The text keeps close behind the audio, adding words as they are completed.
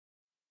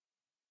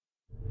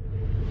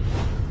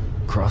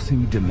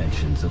crossing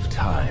dimensions of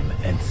time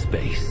and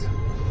space.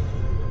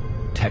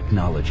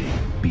 Technology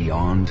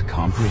beyond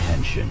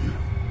comprehension.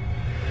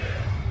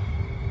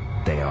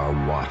 They are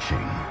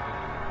watching.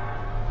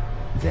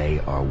 They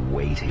are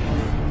waiting.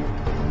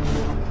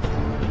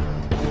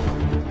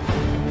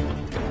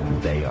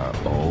 They are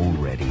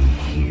already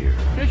here.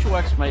 Official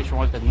explanation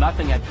was that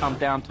nothing had come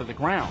down to the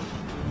ground.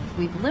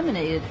 We've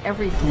eliminated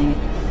everything.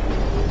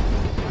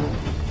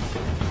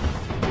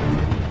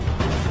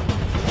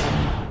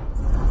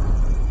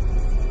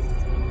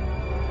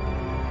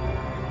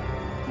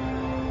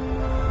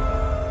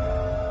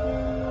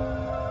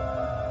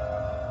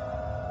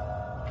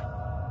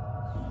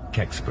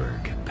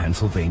 Kecksburg,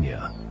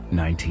 Pennsylvania,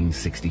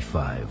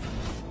 1965.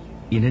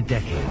 In a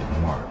decade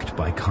marked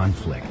by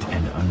conflict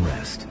and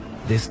unrest,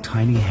 this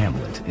tiny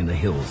hamlet in the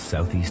hills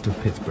southeast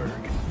of Pittsburgh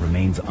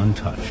remains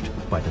untouched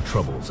by the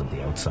troubles of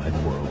the outside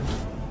world.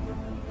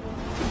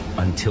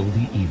 Until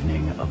the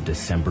evening of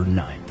December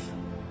 9th.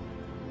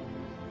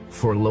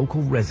 For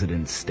local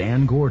resident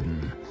Stan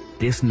Gordon,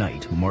 this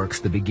night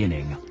marks the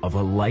beginning of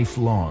a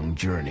lifelong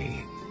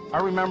journey. I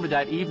remember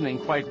that evening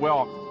quite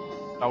well.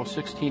 I was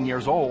 16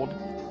 years old.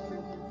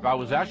 I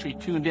was actually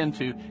tuned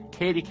into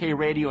KDK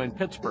radio in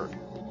Pittsburgh.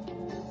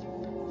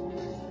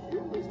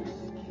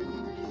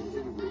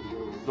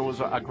 There was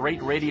a great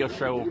radio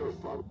show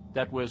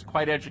that was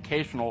quite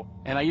educational,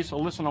 and I used to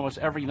listen almost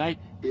every night.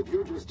 If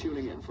you're just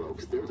tuning in,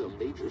 folks, there's a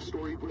major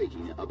story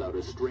breaking about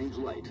a strange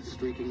light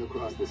streaking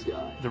across the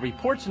sky. The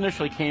reports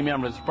initially came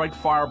in with this bright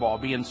fireball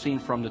being seen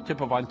from the tip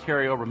of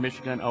Ontario over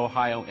Michigan,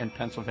 Ohio, and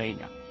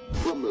Pennsylvania.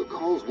 From the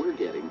calls we're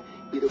getting,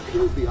 it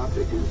appears the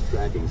object is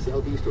tracking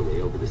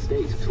southeasterly over the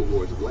state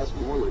towards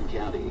Westmoreland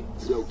County.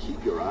 So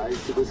keep your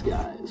eyes to the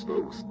skies,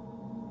 folks.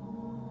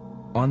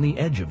 On the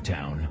edge of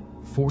town,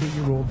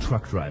 40-year-old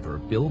truck driver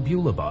Bill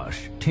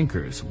Bulabosh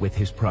tinkers with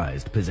his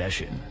prized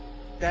possession.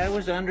 I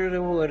was under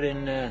the wood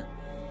and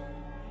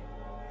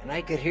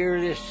I could hear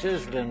this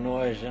sizzling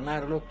noise, and I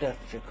looked at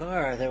the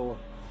car. I thought, well,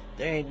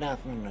 there ain't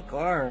nothing in the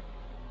car.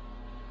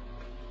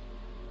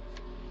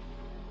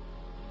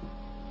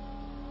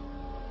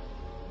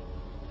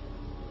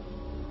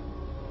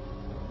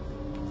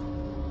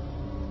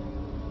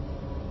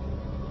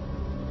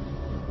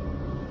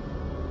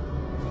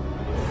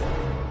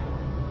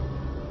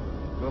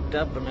 Looked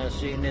up and I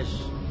seen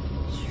this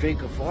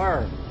streak of fire,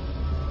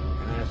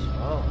 and I said,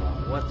 oh,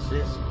 what's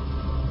this?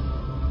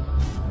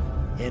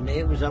 And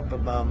it was up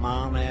about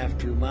 1.5 miles,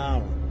 2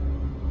 miles.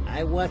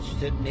 I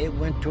watched it and it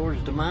went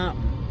towards the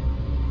mountain.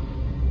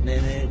 And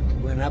then it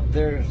went up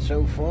there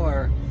so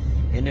far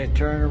and it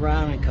turned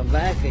around and come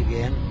back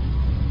again,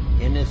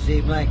 and it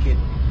seemed like it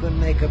couldn't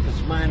make up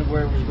its mind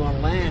where it was going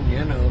to land,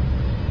 you know.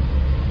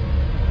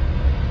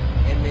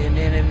 And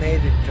then it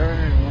made it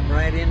turn and went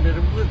right into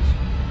the woods.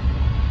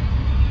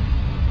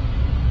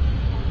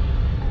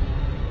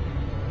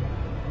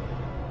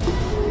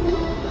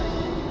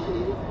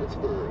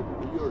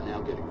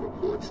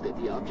 That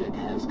the object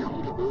has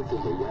come to Earth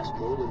in the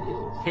Westmoreland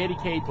Hills.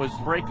 KDK was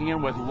breaking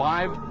in with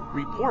live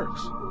reports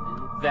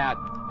that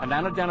an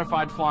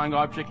unidentified flying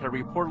object had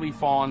reportedly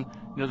fallen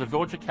near the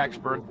village of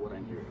Kecksburg.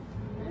 And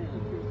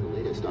here's the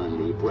latest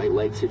on the bright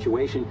light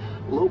situation.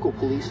 Local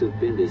police have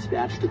been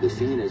dispatched to the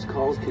scene as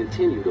calls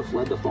continue to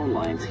flood the phone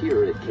lines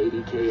here at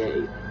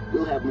KDKA.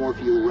 We'll have more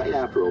for you right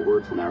after a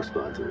word from our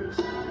sponsors.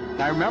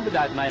 I remember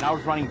that night I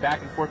was running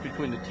back and forth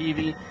between the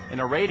TV and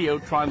the radio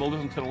trying to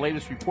listen to the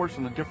latest reports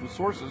from the different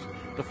sources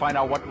to find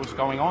out what was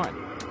going on.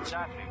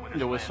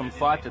 There was some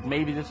thought that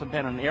maybe this had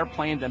been an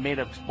airplane that may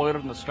have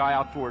exploded in the sky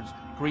out towards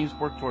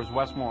Greensburg, towards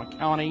Westmoreland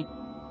County.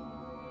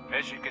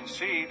 As you can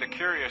see, the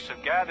curious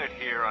have gathered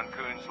here on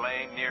Coons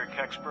Lane near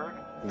Kecksburg.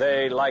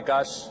 They, like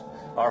us,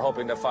 are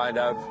hoping to find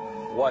out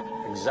what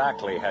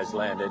exactly has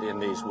landed in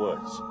these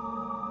woods.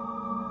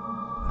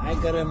 I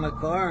got in my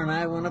car and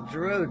I went up the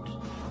road.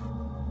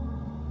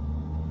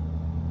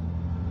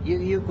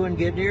 You couldn't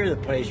get near the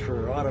place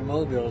for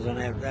automobiles on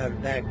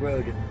that back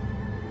road.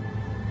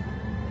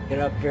 Get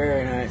up there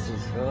and I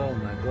says, oh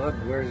my God,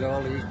 where's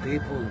all these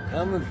people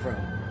coming from?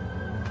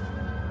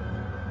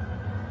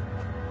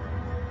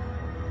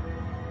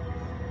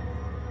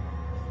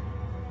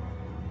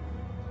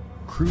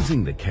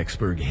 Cruising the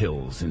Kecksburg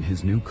Hills in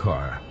his new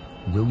car,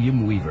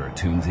 William Weaver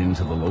tunes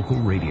into the local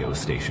radio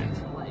station.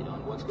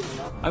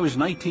 I was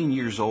 19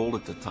 years old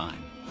at the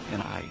time,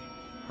 and I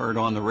heard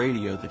on the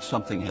radio that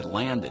something had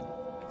landed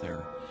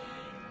there.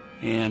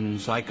 And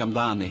as I come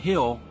down the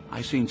hill,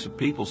 I seen some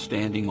people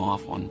standing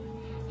off on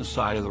the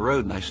side of the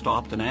road, and I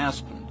stopped and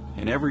asked them.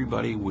 And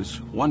everybody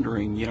was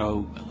wondering, you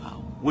know,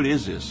 what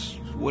is this?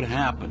 What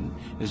happened?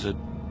 Is it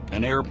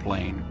an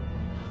airplane?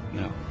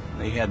 You know,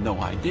 they had no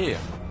idea.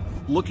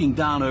 Looking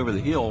down over the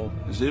hill,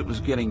 as it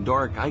was getting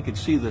dark, I could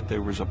see that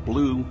there was a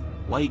blue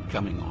light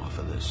coming off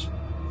of this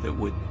that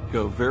would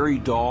go very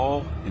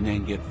dull and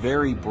then get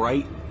very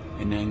bright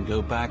and then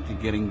go back to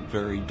getting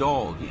very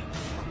dull again.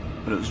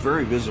 But it was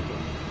very visible.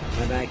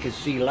 And I could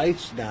see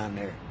lights down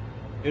there,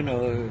 you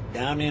know,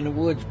 down in the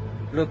woods.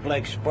 Looked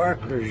like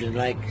sparklers and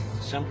like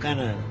some kind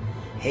of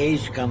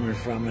haze coming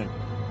from it.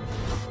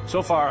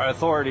 So far,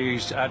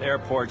 authorities at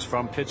airports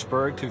from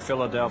Pittsburgh to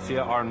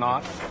Philadelphia are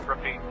not,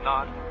 repeat,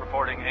 not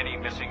reporting any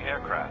missing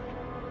aircraft.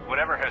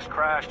 Whatever has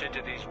crashed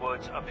into these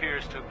woods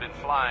appears to have been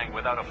flying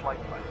without a flight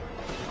plan.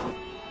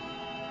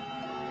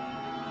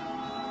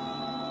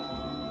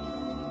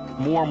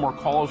 More and more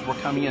calls were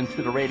coming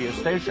into the radio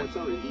station.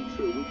 Reports are indeed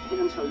true. We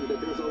can tell you that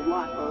there's a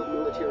lot of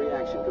military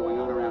action going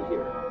on around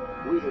here.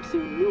 We have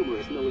seen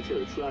numerous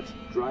military trucks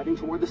driving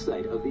toward the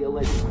site of the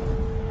alleged...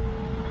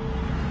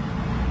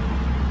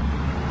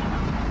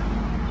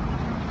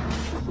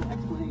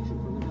 explanation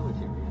from the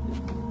military at this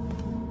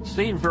point.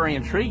 Seemed very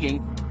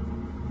intriguing.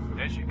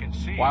 As you can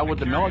see, Why would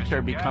the curious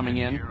military be have coming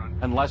gathered in here on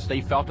unless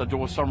they felt that there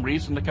was some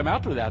reason to come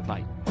out there that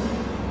night?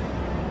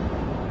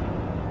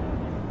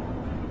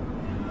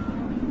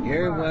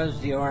 Here was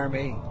the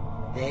Army.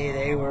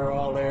 They were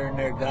all there in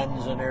their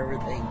guns and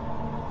everything.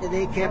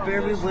 They kept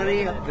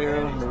everybody up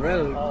there on the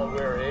road. All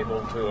we're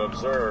able to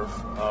observe,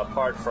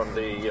 apart from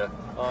the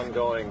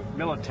ongoing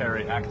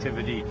military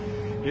activity,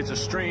 is a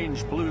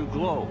strange blue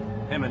glow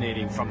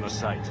emanating from the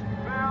site.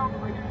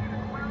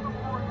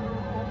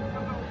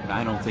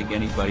 I don't think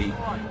anybody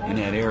in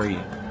that area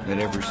had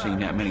ever seen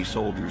that many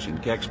soldiers in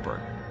Kecksburg.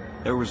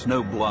 There was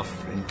no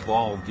bluff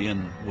involved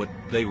in what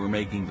they were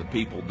making the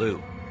people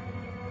do.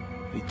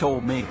 They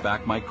told me,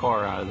 back my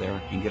car out of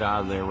there and get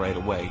out of there right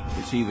away.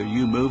 It's either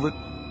you move it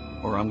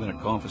or I'm going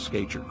to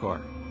confiscate your car.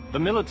 The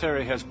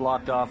military has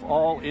blocked off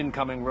all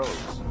incoming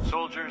roads.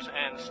 Soldiers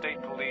and state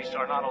police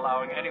are not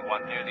allowing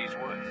anyone near these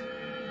woods.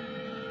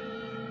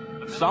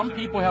 Some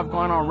people have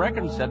gone on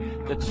record and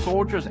said that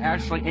soldiers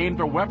actually aimed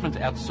their weapons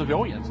at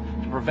civilians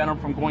to prevent them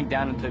from going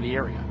down into the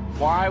area.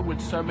 Why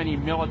would so many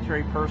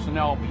military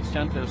personnel be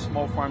sent to a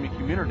small farming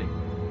community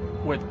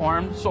with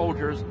armed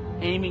soldiers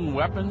aiming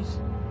weapons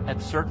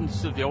at certain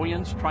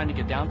civilians trying to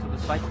get down to the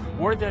site?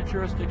 Where did that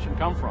jurisdiction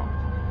come from?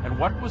 And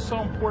what was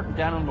so important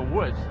down in the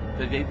woods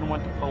that they didn't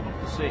want the public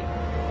to see?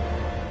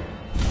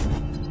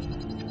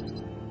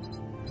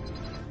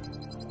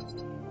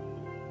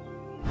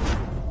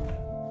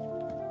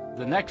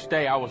 The next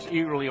day, I was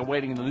eagerly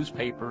awaiting the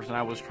newspapers, and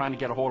I was trying to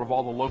get a hold of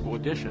all the local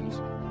editions.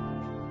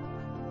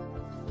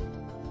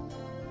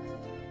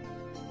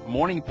 The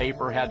morning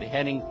paper had the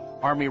heading,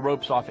 Army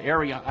ropes off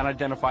area,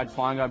 unidentified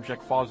flying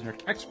object falls near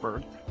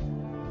Kecksburg.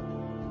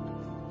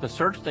 The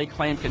search, they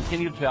claimed,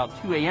 continued to about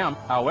 2 a.m.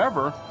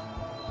 However,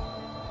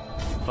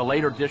 the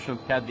later edition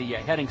had the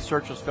heading,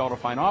 searches fail to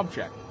find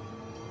object.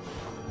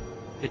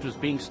 It was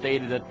being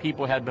stated that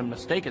people had been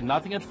mistaken.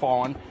 Nothing had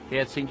fallen. They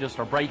had seen just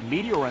a bright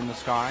meteor in the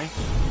sky.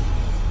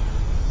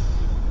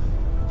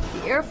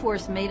 The Air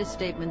Force made a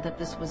statement that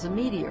this was a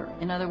meteor.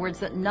 In other words,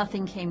 that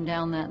nothing came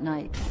down that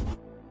night.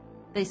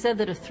 They said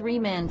that a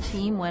 3-man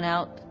team went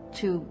out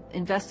to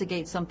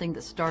investigate something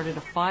that started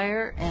a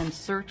fire and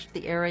searched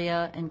the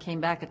area and came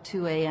back at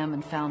 2 a.m.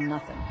 and found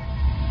nothing.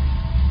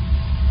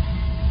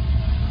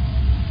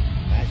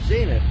 I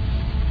seen it.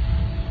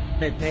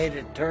 It made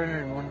a turn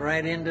and went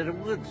right into the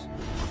woods.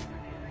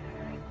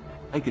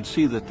 I could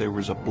see that there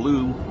was a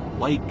blue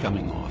light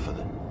coming off of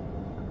it.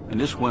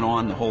 And this went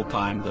on the whole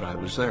time that I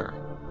was there.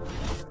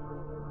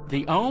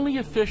 The only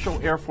official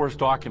Air Force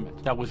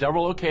document that was ever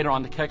located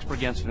on the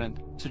Kecksburg incident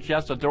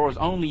suggests that there was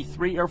only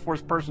 3 Air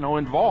Force personnel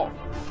involved.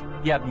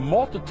 Yet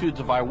multitudes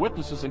of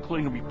eyewitnesses,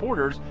 including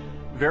reporters,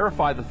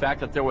 verified the fact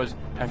that there was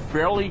a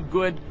fairly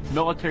good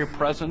military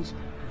presence,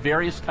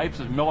 various types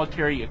of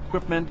military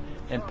equipment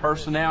and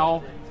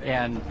personnel,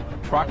 and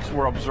trucks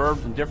were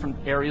observed in different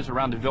areas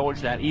around the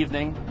village that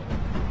evening.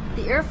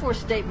 The Air Force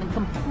statement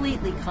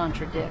completely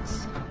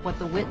contradicts what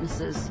the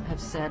witnesses have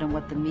said and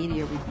what the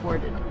media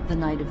reported the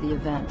night of the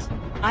event.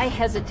 I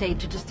hesitate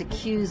to just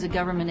accuse a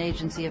government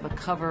agency of a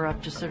cover-up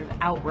just sort of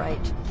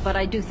outright, but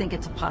I do think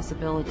it's a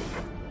possibility.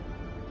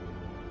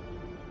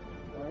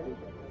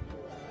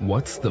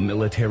 What's the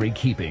military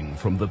keeping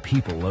from the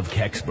people of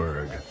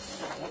Kecksburg?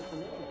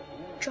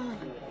 John.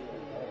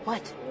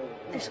 What?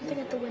 There's something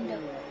at the window.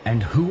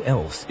 And who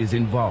else is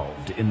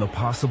involved in the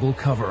possible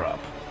cover-up?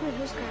 Who are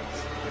those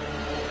guys?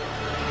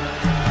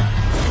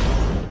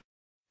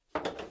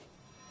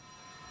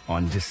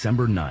 On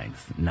December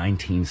 9th,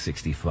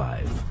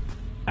 1965,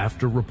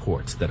 after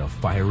reports that a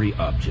fiery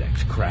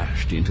object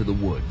crashed into the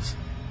woods,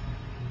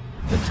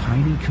 the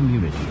tiny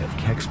community of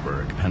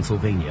Kecksburg,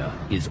 Pennsylvania,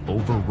 is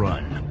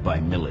overrun by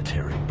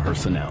military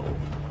personnel.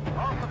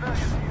 All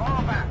civilians,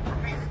 fall back.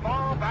 Repeat,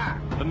 fall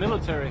back. The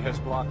military has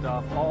blocked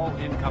off all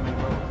incoming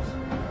roads.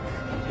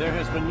 There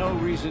has been no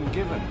reason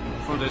given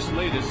for this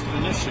latest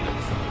initiative.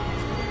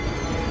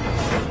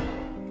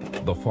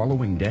 The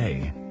following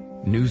day,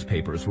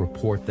 newspapers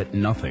report that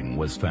nothing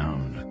was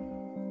found.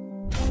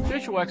 The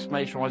official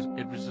explanation was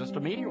it was just a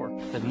meteor,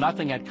 that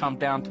nothing had come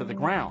down to the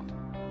ground.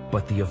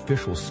 But the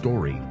official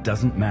story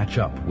doesn't match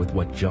up with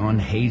what John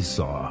Hayes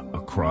saw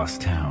across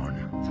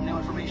town. Some new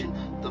information.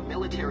 The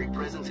military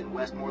presence in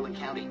Westmoreland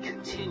County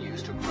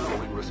continues to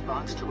grow in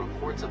response to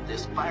reports of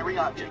this fiery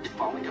object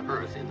falling to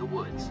earth in the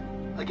woods.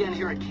 Again,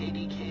 here at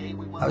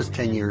KDKA, I was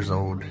 10 years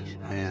old,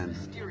 and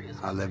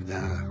I lived in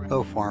a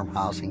little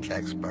farmhouse in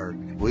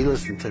Kecksburg. We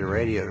listened to the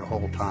radio the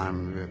whole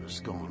time it was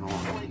going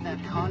on.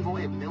 That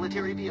convoy of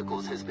military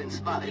vehicles has been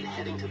spotted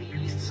heading to the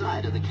east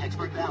side of the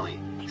Kecksburg Valley.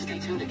 Stay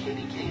tuned to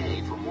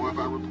KDKA for more of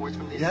our reports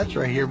from this. That's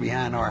right here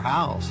behind our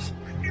house.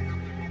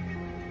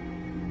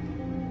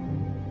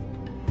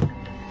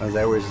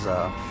 There was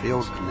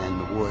fields in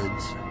the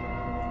woods.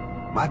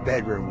 My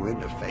bedroom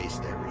window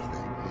faced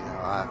everything. You know,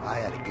 I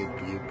had a good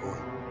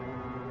viewpoint.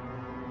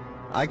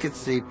 I could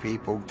see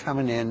people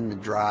coming in the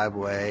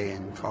driveway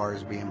and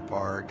cars being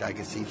parked. I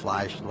could see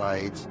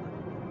flashlights,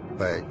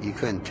 but you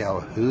couldn't tell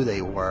who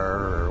they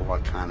were or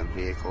what kind of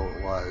vehicle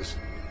it was.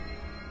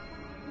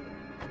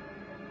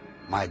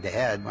 My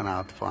dad went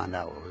out to find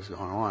out what was going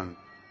on.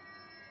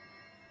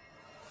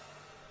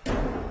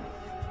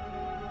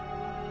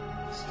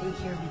 Stay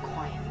here and be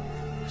quiet.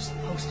 We're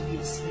supposed to be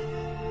asleep.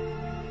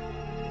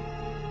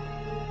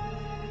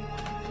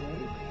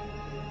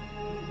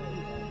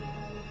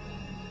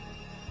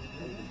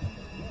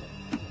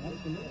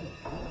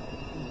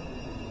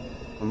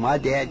 When my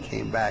dad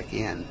came back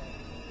in,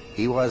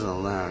 he wasn't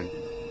alone.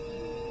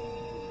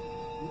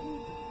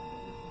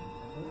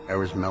 There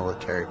was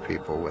military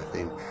people with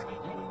him.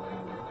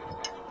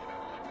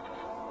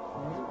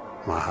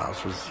 My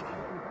house was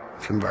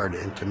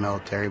converted into a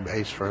military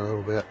base for a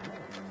little bit.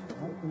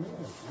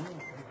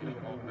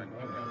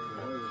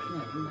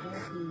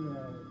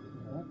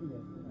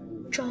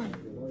 John.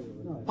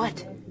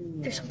 What?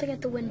 There's something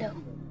at the window.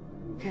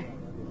 Okay.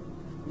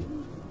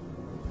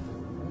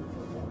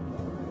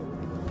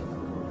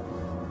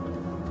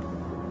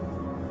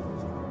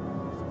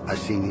 I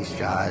seen these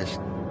guys.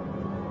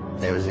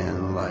 They was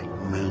in like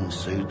moon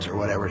suits or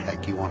whatever the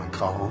heck you want to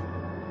call them.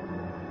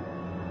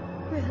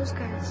 Who are those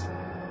guys?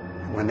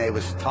 When they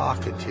was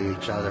talking to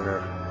each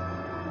other,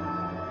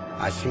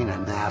 I seen a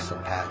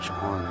NASA patch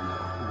on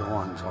the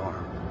one's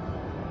arm.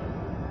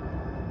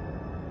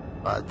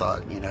 I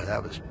thought, you know,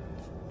 that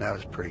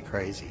was pretty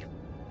crazy.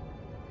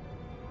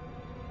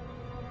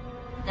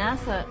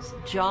 NASA's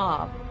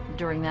job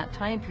during that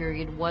time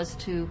period was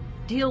to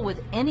deal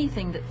with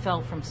anything that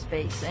fell from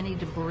space, any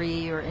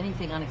debris or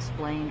anything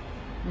unexplained.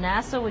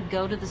 NASA would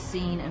go to the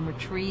scene and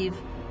retrieve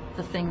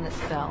the thing that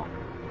fell.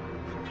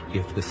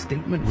 If the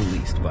statement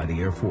released by the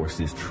Air Force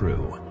is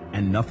true,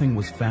 and nothing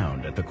was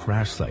found at the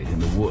crash site in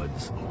the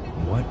woods,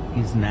 what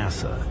is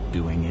NASA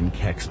doing in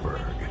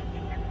Kecksburg?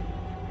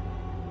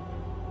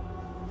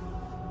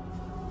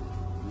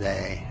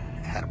 They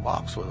had a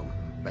box with them,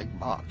 a big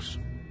box.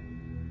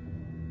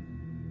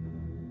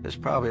 It's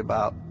probably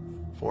about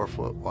 4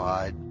 foot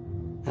wide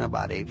and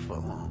about 8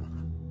 foot long.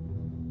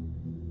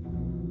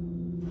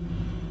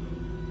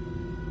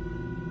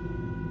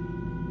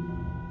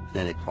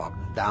 Then it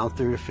walked down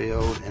through the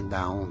field and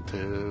down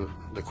to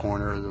the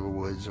corner of the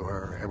woods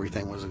where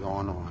everything was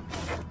going on.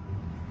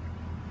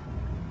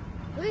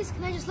 Please,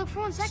 can I just look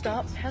for 1 second?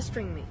 Stop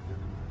pestering me.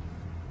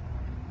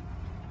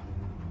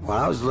 When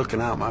I was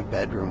looking out my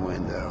bedroom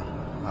window,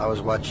 I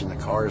was watching the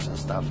cars and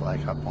stuff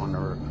like up on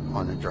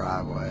the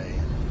driveway,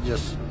 and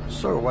just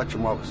sort of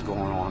watching what was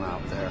going on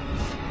out there.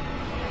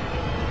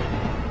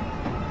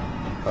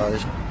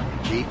 This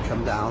Jeep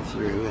come down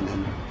through and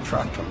then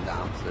truck come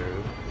down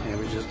through. And it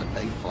was just a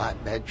big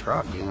flatbed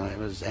truck, you know, it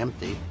was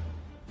empty.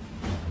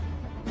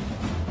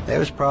 They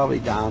was probably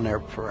down there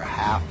for a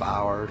half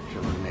hour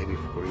to maybe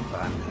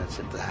 45 minutes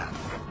at that.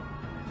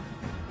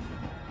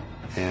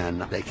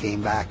 And they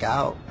came back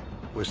out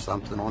with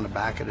something on the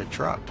back of the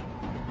truck.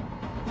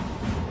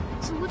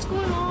 So what's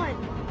going on?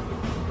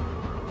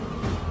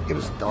 It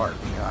was dark,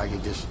 you know, I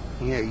could just,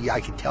 you know,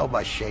 I could tell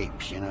by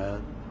shapes, you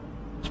know.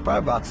 It's probably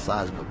about the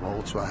size of a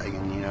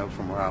Volkswagen, you know,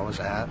 from where I was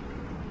at.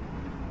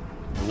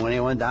 And when they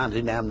went down, it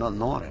didn't have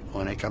nothing on it.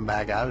 When they come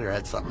back out of there, it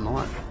had something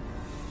on it.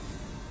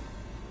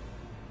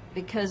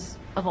 Because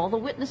of all the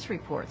witness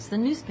reports, the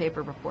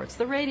newspaper reports,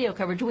 the radio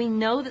coverage, we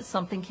know that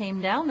something came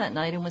down that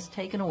night and was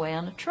taken away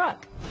on a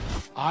truck.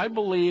 I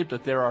believe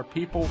that there are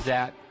people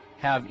that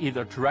have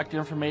either direct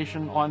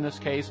information on this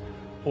case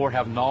or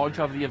have knowledge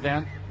of the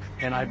event,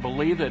 and I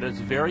believe that it's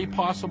very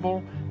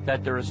possible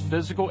that there is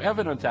physical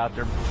evidence out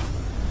there.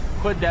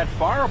 Could that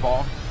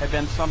fireball have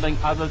been something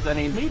other than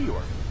a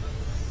meteor?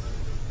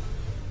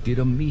 Did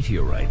a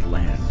meteorite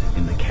land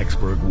in the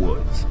Kecksburg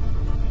woods?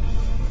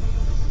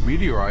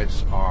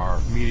 Meteorites are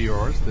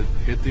meteors that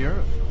hit the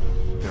Earth.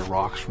 They're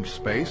rocks from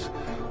space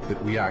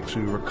that we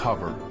actually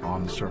recover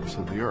on the surface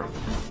of the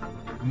Earth.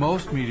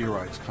 Most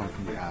meteorites come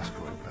from the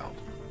asteroid belt.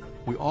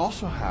 We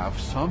also have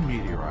some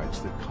meteorites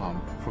that come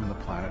from the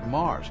planet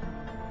Mars.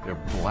 They're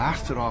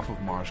blasted off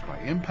of Mars by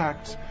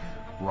impacts,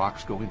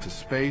 rocks go into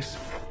space,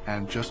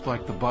 and just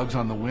like the bugs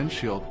on the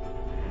windshield,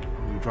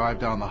 when we drive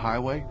down the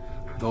highway,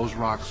 those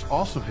rocks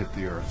also hit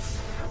the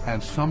Earth,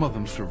 and some of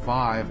them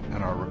survive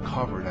and are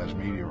recovered as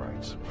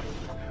meteorites.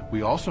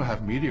 We also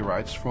have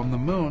meteorites from the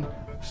moon,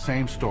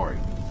 same story.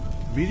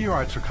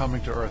 Meteorites are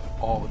coming to Earth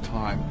all the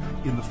time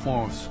in the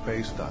form of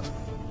space dust.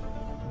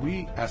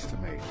 We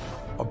estimate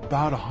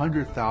about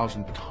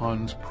 100,000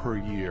 tons per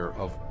year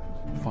of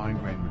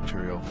fine-grained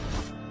material.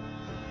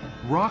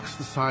 Rocks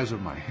the size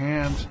of my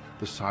hands,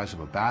 the size of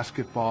a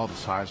basketball, the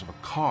size of a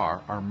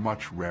car are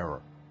much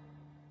rarer.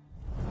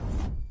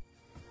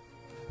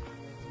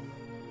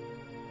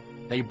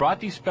 They brought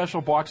these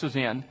special boxes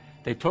in.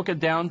 They took it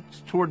down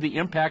toward the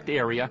impact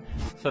area.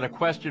 So the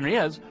question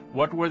is,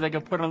 what were they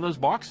going to put in those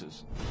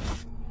boxes?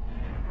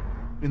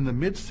 In the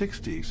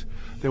mid-60s,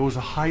 there was a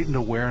heightened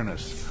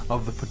awareness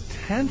of the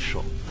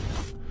potential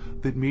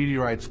that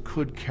meteorites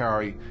could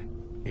carry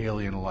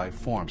alien life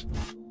forms.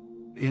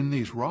 In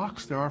these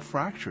rocks, there are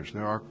fractures,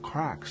 there are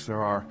cracks,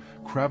 there are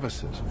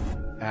crevices,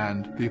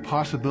 and the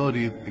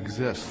possibility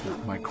exists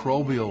that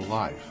microbial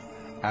life,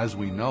 as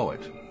we know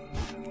it,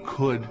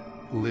 could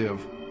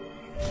live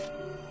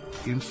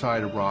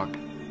inside a rock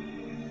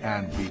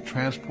and be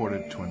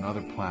transported to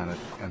another planet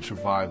and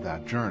survive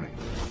that journey.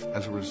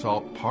 As a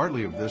result,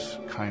 partly of this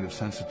kind of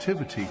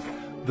sensitivity,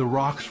 the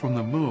rocks from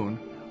the moon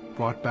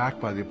brought back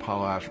by the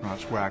Apollo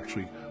astronauts were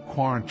actually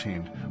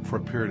quarantined for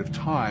a period of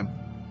time.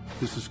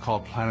 This is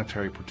called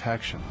planetary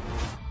protection.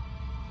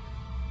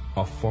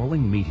 A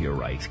falling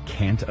meteorite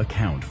can't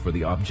account for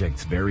the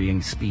object's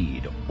varying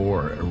speed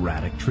or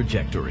erratic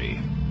trajectory.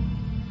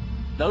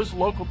 Those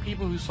local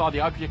people who saw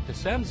the object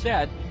descend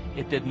said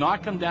it did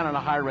not come down at a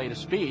high rate of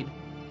speed,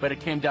 but it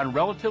came down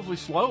relatively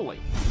slowly.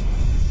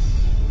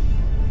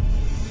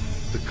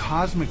 The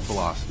cosmic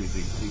velocity,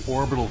 the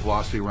orbital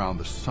velocity around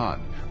the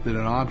sun that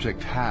an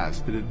object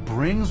has, that it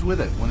brings with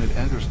it when it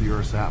enters the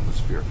Earth's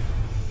atmosphere,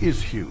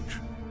 is huge,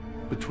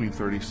 between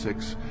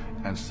 36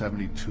 and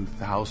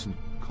 72,000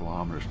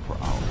 kilometers per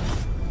hour.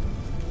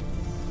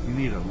 You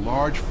need a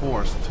large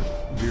force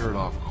to veer it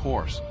off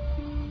course,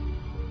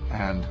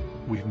 and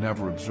we've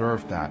never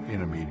observed that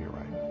in a meteorite.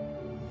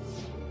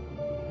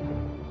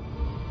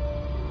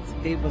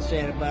 People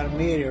saying about a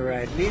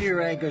meteorite.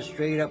 Meteorite goes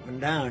straight up and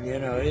down, you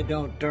know, it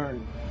don't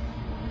turn.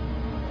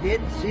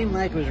 It seemed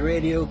like it was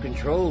radio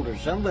controlled or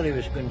somebody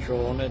was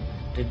controlling it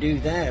to do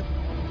that.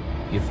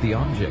 If the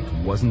object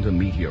wasn't a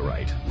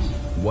meteorite,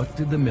 what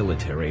did the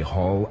military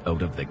haul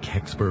out of the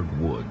Kecksburg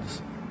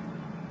woods?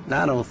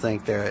 I don't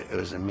think it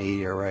was a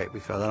meteorite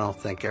because I don't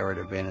think there would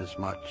have been as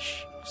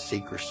much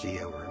secrecy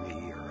over a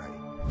meteorite.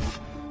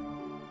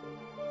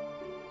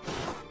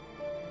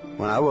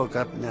 When I woke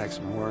up the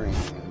next morning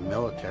in the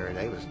military,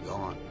 they was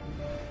gone.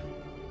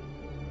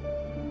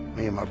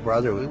 Me and my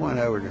brother, we went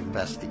over to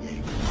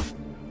investigate.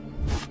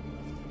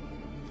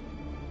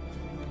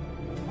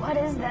 What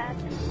is that?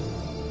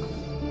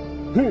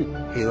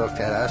 He looked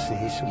at us and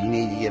he said, "You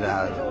need to get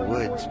out of the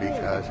woods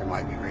because there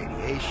might be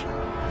radiation."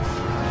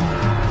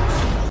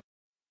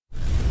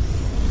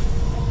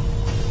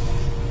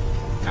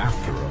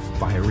 After a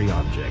fiery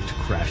object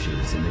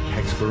crashes in the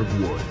Kecksburg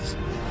woods,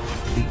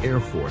 the Air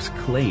Force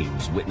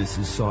claims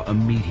witnesses saw a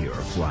meteor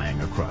flying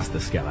across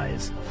the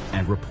skies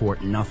and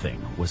report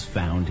nothing was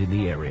found in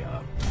the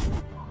area.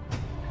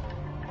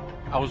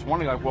 I was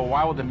wondering, like, well,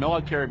 why would the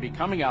military be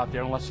coming out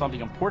there unless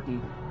something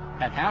important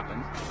had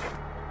happened?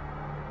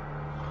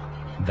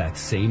 That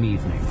same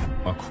evening,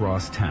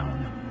 across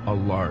town, a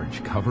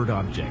large covered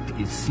object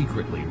is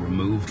secretly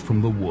removed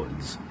from the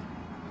woods.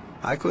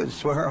 I couldn't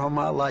swear on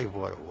my life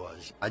what it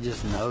was. I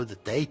just know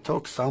that they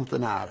took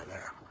something out of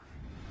there.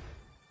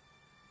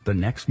 The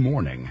next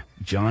morning,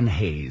 John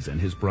Hayes and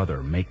his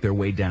brother make their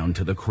way down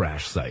to the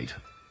crash site.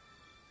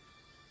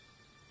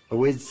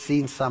 We'd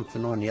seen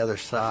something on the other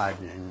side,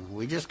 and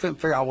we just couldn't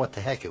figure out what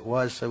the heck it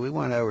was, so we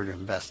went over to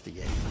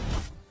investigate.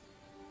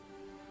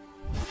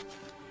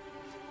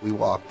 We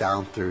walked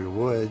down through the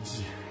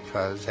woods,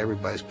 because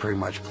everybody's pretty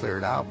much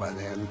cleared out by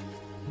then.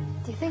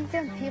 Do you think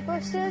them people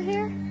are still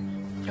here?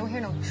 Don't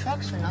hear no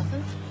trucks or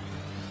nothing.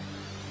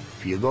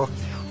 If you looked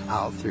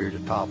out through the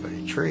top of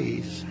the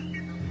trees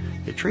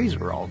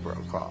were all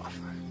broke off.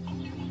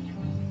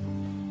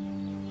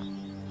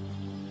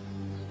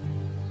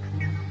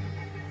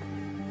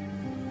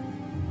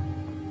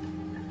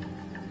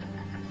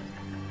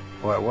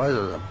 What it was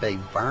a big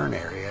burn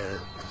area.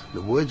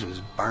 The woods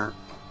was burnt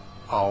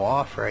all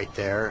off right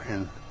there,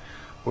 and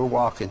we're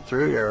walking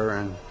through there,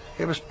 and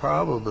it was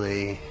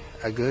probably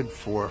a good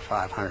 400 or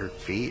 500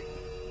 feet.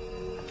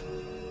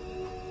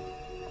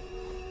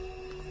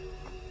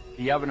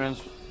 The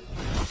evidence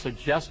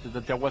suggested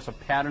that there was a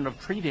pattern of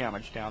tree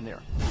damage down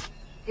there.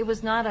 It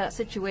was not a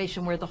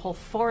situation where the whole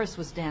forest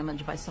was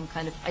damaged by some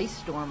kind of ice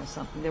storm or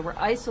something. There were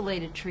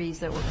isolated trees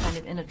that were kind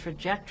of in a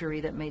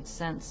trajectory that made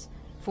sense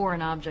for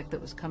an object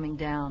that was coming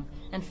down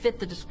and fit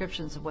the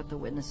descriptions of what the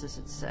witnesses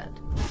had said.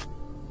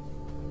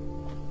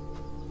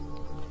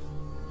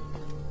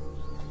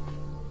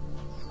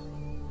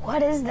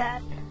 What is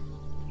that?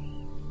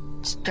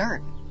 It's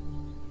dirt.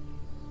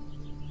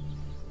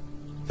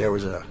 There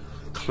was a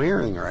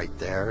clearing right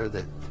there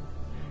that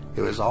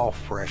it was all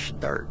fresh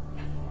dirt.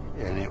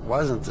 And it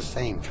wasn't the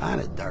same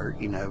kind of dirt,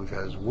 you know,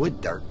 because wood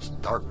dirt's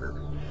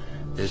darker.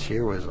 This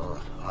here was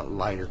a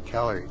lighter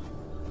color.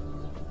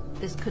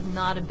 This could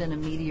not have been a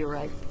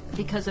meteorite,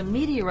 because a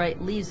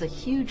meteorite leaves a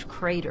huge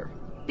crater,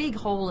 big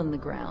hole in the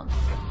ground.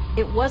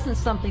 It wasn't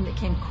something that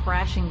came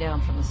crashing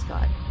down from the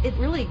sky. It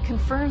really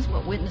confirms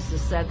what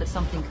witnesses said, that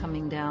something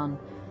coming down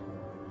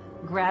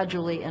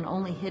gradually and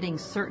only hitting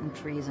certain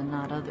trees and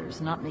not others,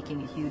 not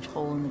making a huge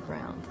hole in the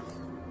ground.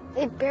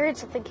 They buried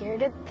something here,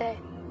 didn't they?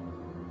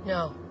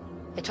 No.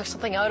 They took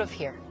something out of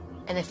here,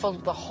 and they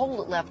filled the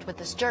hole it left with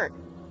this dirt.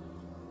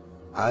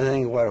 I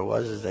think what it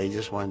was is they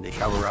just wanted to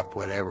cover up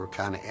whatever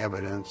kind of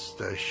evidence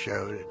to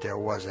show that there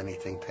was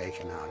anything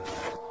taken out of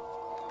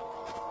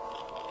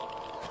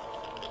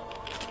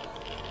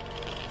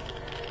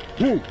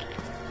it.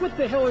 What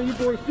the hell are you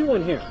boys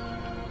doing here?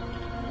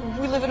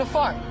 We live in a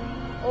farm,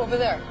 over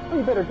there. Well,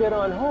 you better get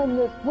on home.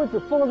 This woods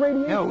are full of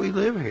radiation. Yeah, we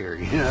live here,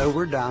 you know.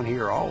 We're down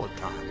here all the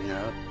time, you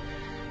know.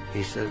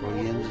 He says, well,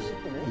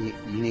 you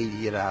need to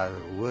get out of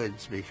the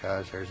woods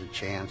because there's a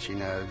chance, you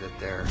know, that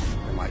there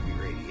might be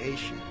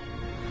radiation.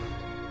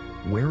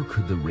 Where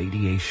could the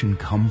radiation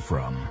come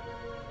from?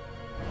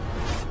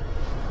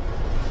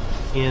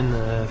 In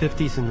the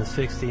 50s and the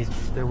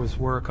 60s, there was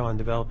work on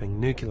developing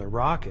nuclear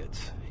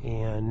rockets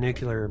and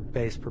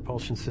nuclear-based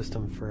propulsion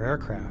system for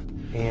aircraft.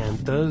 And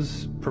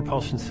those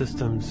propulsion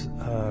systems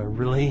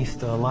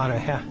released a lot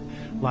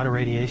of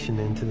radiation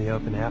into the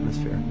open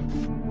atmosphere.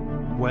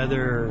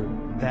 Whether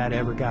that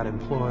ever got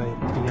employed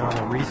beyond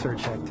a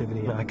research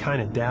activity, I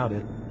kind of doubt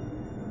it.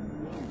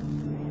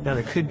 Now,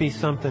 there could be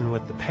something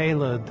with the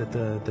payload that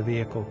the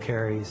vehicle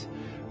carries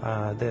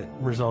that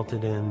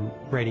resulted in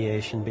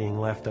radiation being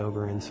left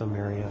over in some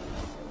area.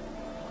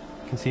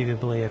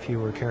 Conceivably, if you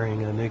were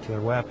carrying a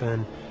nuclear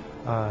weapon,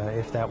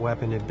 if that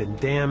weapon had been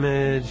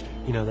damaged,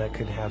 you know, that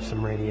could have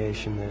some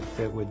radiation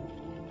that would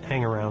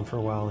hang around for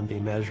a while and be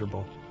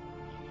measurable.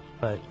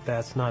 But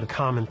that's not a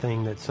common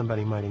thing that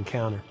somebody might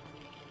encounter.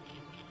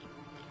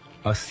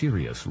 A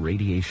serious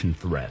radiation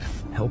threat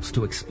helps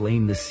to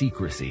explain the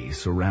secrecy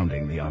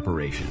surrounding the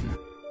operation.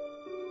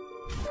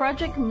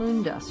 Project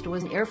Moondust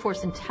was an Air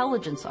Force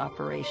intelligence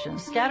operation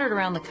scattered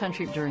around the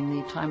country during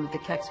the time of the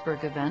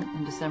Kecksburg event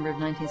in December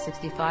of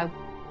 1965.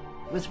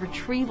 It was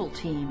retrieval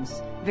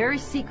teams, very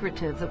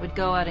secretive, that would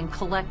go out and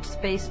collect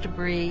space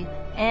debris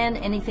and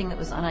anything that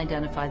was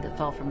unidentified that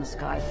fell from the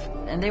sky.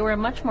 And they were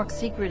much more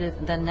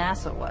secretive than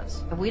NASA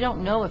was. We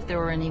don't know if there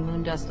were any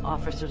Moondust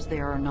officers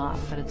there or not,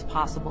 but it's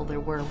possible there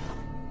were.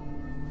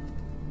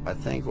 I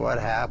think what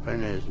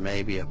happened is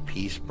maybe a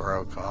piece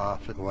broke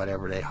off,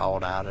 whatever they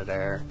hauled out of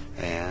there,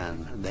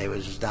 and they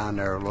was just down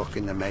there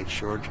looking to make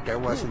sure that there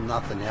wasn't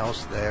nothing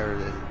else there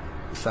that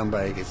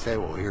somebody could say,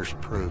 well, here's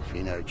proof,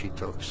 you know, that you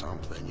took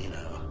something, you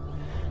know.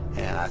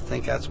 And I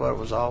think that's what it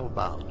was all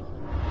about.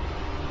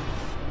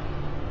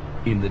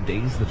 In the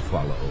days that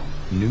follow,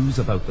 news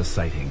about the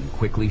sighting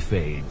quickly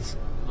fades.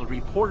 The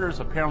reporters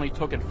apparently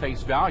took at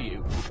face value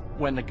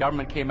when the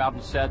government came out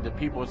and said that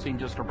people had seen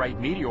just a bright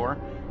meteor,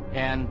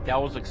 and that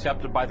was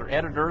accepted by their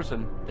editors,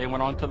 and they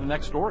went on to the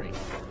next story.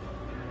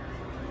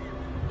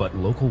 But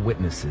local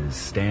witnesses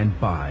stand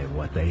by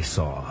what they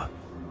saw.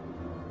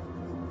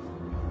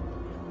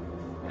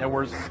 There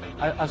was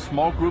a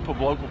small group of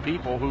local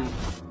people who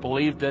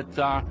believed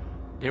that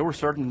they were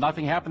certain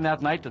nothing happened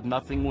that night, that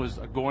nothing was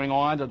going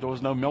on, that there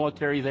was no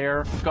military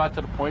there. It got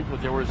to the point where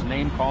there was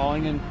name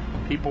calling and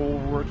people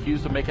were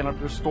accused of making up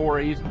their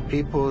stories.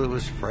 People that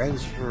was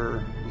friends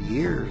for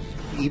years,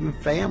 even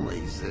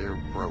families that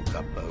broke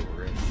up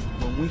over it.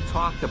 When we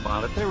talked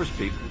about it, there was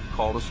people who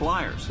called us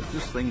liars, that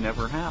this thing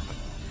never happened.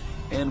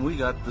 And we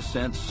got the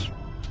sense,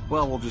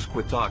 well, we'll just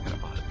quit talking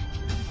about it.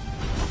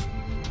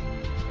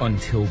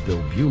 Until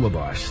Bill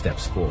Bulabosh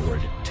steps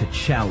forward to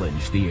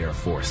challenge the Air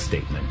Force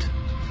statement.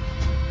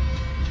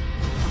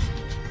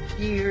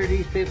 You hear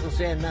these people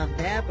saying nothing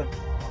happened.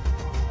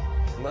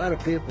 A lot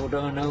of people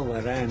don't know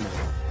what I know.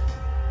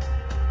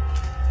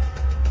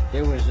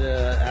 There was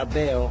a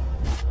bell.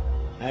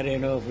 I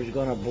didn't know if it was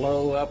going to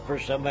blow up or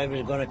somebody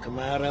was going to come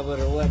out of it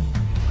or what.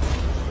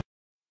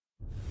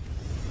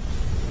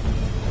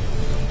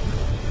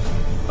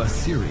 A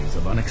series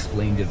of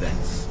unexplained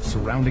events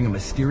surrounding a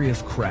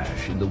mysterious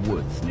crash in the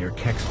woods near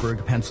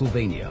Kecksburg,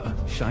 Pennsylvania,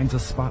 shines a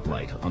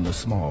spotlight on the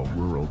small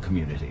rural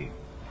community.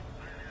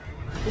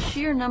 The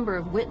sheer number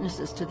of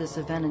witnesses to this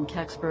event in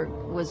Kecksburg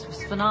was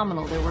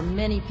phenomenal. There were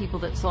many people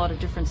that saw it at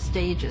different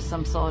stages.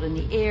 Some saw it in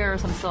the air,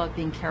 some saw it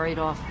being carried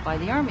off by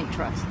the Army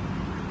trucks.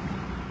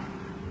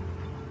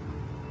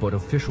 But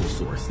official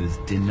sources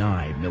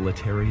deny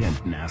military and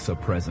NASA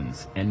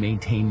presence and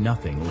maintain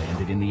nothing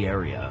landed in the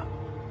area.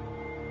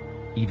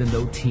 Even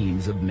though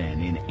teams of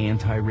men in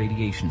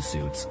anti-radiation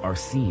suits are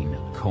seen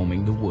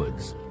combing the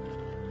woods.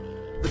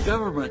 The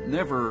government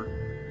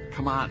never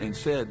come out and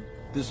said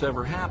this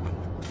ever happened.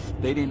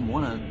 They didn't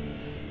want to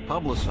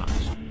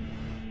publicize.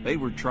 They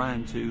were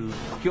trying to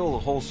kill the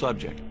whole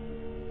subject.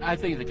 I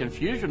think the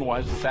confusion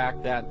was the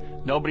fact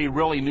that nobody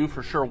really knew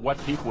for sure what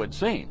people had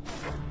seen.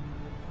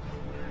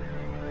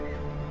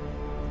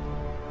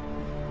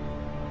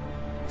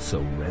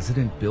 So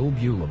resident Bill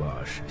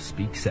Bulabosh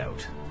speaks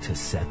out to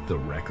set the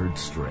record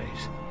straight.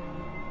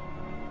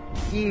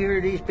 You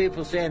hear these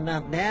people saying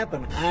nothing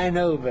happened. I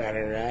know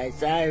better, right?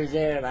 So I was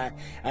there and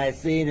I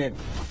seen it.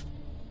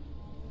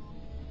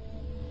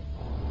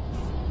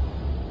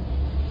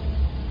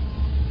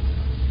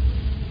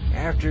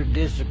 After it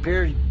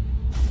disappeared,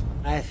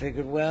 I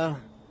figured, well,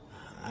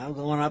 I'm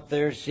going up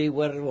there to see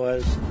what it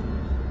was.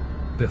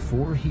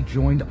 Before he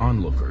joined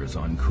onlookers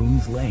on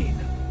Coons Lane,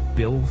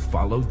 Bill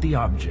followed the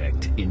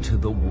object into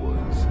the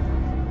woods.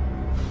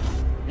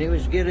 It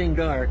was getting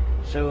dark,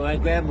 so I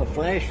grabbed my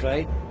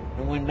flashlight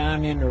and went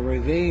down in the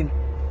ravine,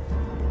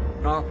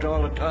 knocked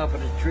all the top of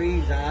the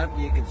trees out.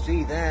 You could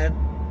see that.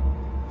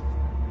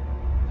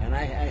 And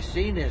I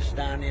seen this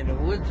down in the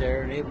woods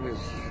there, and it was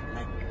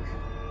like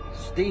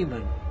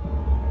steaming.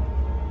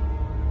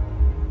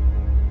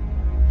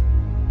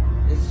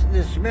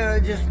 The smell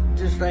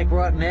just like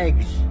rotten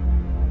eggs.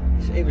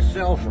 It was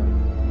sulfur.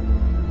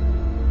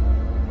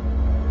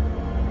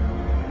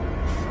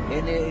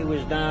 And it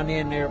was down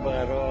in there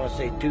about, oh, I'll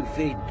say 2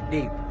 feet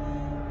deep,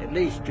 at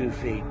least 2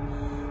 feet.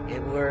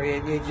 And where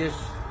it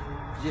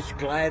just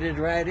glided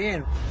right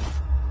in.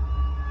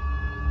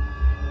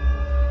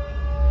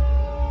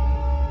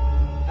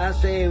 I'd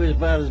say it was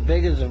about as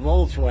big as a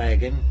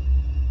Volkswagen,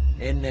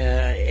 and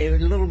it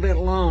was a little bit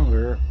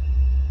longer.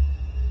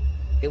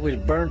 It was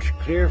burnt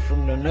clear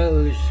from the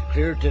nose,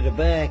 clear to the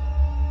back.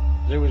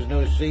 There was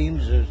no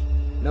seams, there's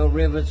no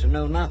rivets,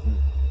 no nothing.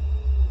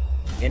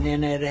 And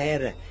then it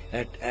had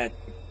a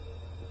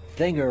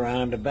thing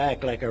around the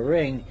back like a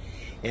ring,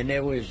 and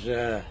there was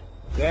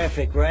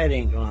graphic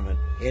writing on it.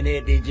 And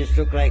it just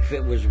looked like if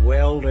it was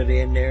welded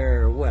in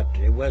there or what.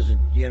 It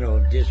wasn't, you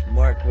know, just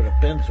marked with a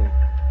pencil.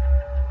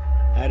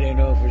 I didn't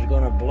know if it was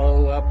going to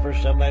blow up or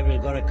somebody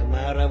was going to come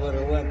out of it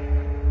or what.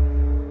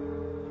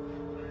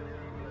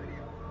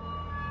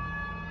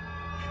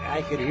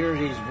 I could hear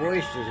these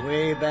voices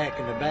way back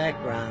in the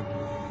background,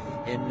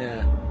 and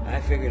I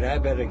figured I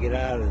better get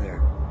out of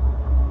there.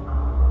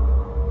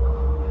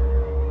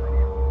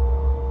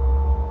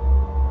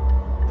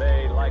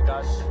 They, like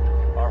us,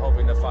 are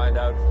hoping to find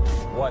out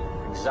what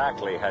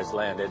exactly has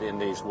landed in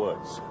these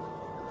woods.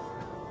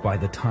 By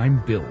the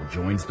time Bill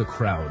joins the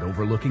crowd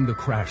overlooking the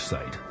crash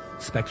site,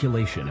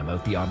 speculation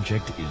about the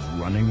object is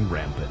running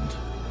rampant.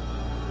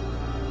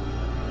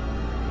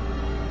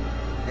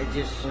 I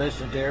just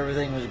listened to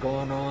everything that was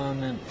going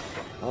on, and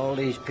all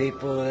these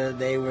people,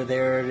 they were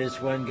there.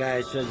 This one guy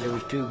says there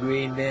was 2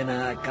 green men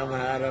coming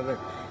out of it.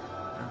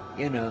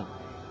 You know,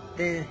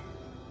 they're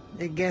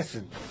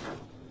guessing.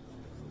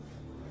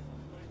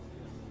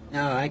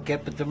 No, I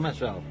kept it to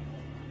myself.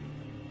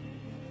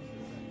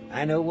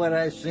 I know what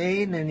I've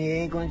seen, and he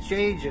ain't going to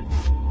change it.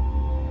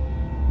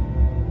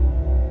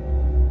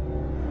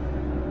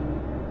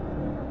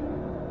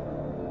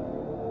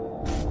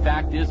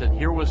 Fact is that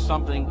here was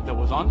something that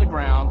was on the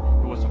ground,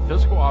 it was a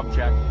physical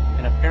object,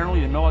 and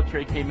apparently the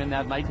military came in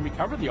that night and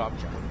recovered the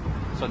object.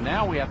 So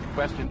now we have to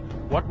question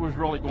what was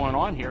really going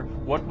on here,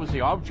 what was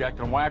the object,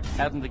 and why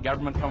hadn't the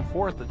government come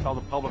forth to tell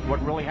the public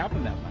what really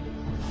happened that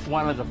night?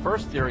 One of the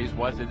first theories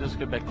was that this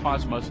could be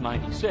Cosmos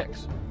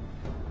 96.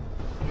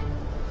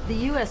 The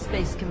U.S.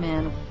 Space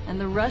Command and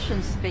the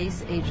Russian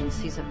space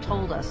agencies have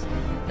told us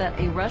that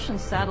a Russian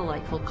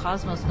satellite called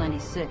Cosmos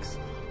 96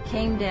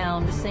 came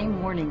down the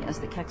same morning as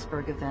the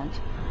Kecksburg event.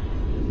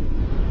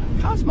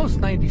 Cosmos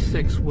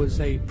 96 was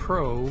a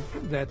probe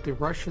that the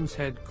Russians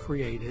had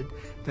created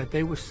that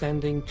they were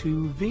sending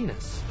to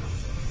Venus.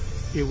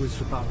 It was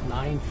about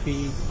 9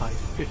 feet by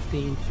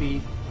 15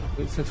 feet.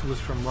 Since it was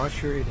from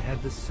Russia, it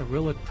had this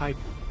Cyrillic-type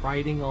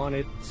writing on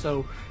it.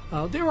 So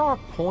there are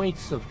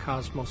points of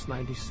Cosmos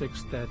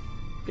 96 that,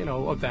 you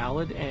know, are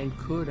valid and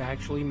could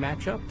actually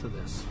match up to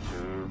this.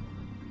 2,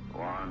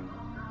 1,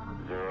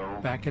 0.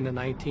 Back in the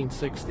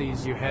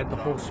 1960s, you had the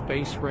whole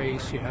space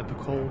race, you had the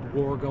Cold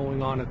War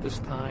going on at this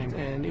time,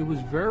 and it was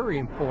very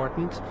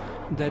important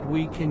that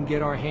we can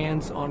get our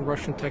hands on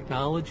Russian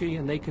technology,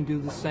 and they can do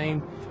the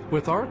same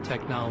with our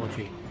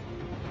technology.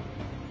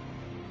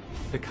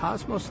 The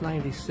Cosmos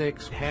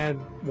 96 had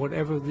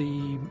whatever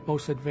the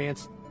most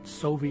advanced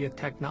Soviet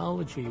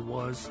technology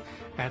was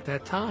at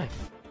that time.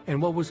 And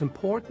what was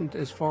important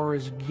as far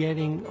as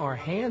getting our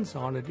hands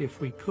on it, if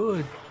we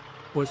could,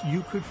 was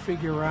you could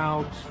figure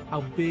out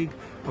how big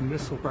a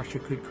missile Russia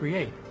could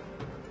create.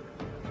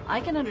 I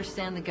can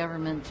understand the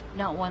government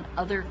not want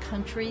other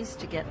countries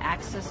to get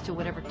access to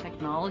whatever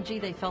technology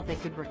they felt they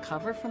could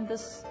recover from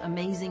this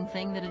amazing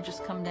thing that had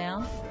just come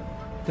down.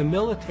 The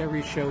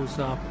military shows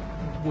up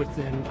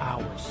within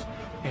hours,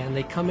 and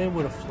they come in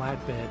with a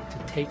flatbed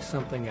to take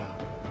something out.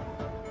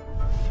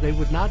 They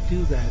would not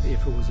do that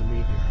if it was a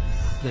meteor.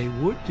 They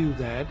would do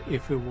that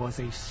if it was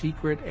a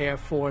secret Air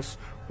Force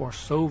or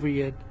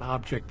Soviet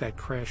object that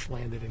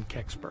crash-landed in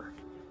Kecksburg.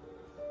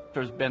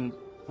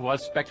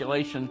 Was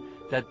speculation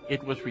that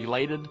it was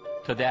related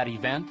to that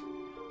event,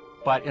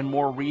 but in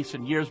more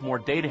recent years, more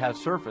data has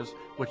surfaced,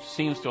 which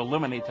seems to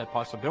eliminate that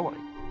possibility.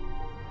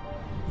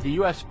 The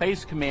U.S.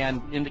 Space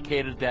Command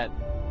indicated that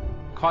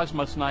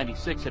Cosmos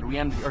 96 had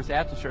re-entered the Earth's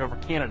atmosphere over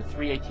Canada at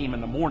 3:18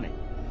 in the morning.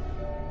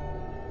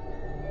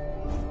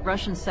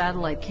 Russian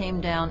satellite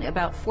came down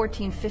about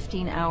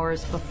 15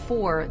 hours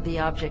before the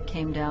object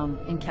came down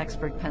in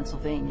Kecksburg,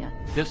 Pennsylvania.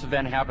 This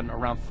event happened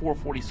around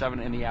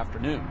 4:47 in the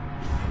afternoon.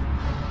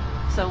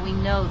 So we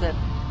know that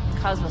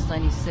Cosmos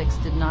 96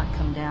 did not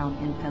come down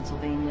in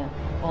Pennsylvania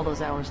all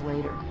those hours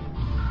later.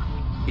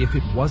 If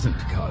it wasn't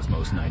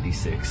Cosmos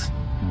 96,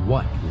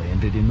 what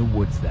landed in the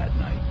woods that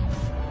night?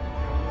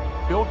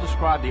 Bill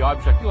described the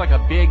object like a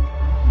big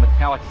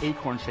metallic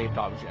acorn-shaped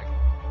object.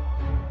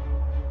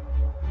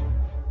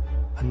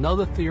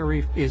 Another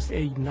theory is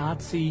a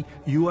Nazi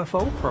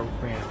UFO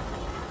program.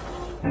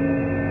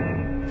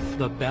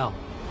 The Bell.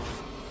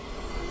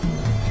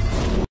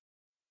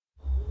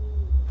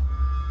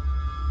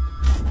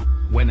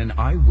 When an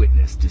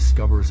eyewitness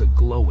discovers a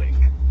glowing,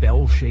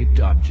 bell-shaped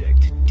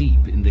object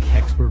deep in the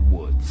Kecksburg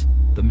woods,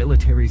 the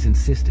military's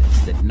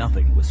insistence that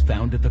nothing was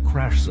found at the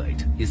crash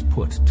site is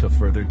put to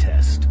further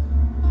test.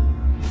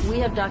 We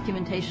have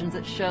documentations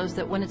that shows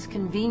that when it's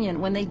convenient,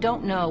 when they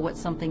don't know what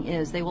something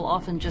is, they will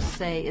often just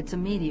say it's a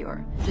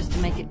meteor, just to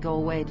make it go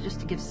away,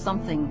 just to give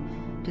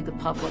something to the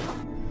public.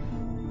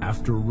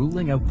 After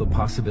ruling out the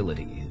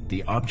possibility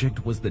the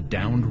object was the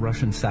downed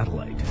Russian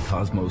satellite,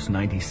 Cosmos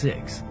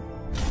 96,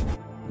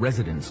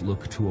 residents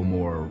look to a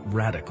more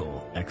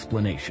radical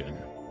explanation.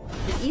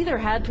 It either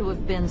had to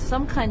have been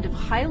some kind of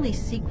highly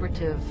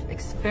secretive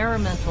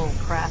experimental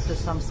craft of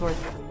some sort,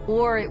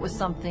 or it was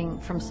something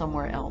from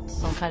somewhere else,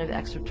 some kind of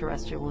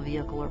extraterrestrial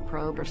vehicle or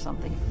probe or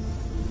something.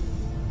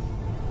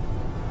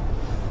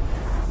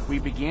 We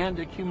began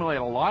to accumulate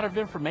a lot of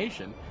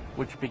information,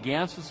 which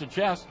began to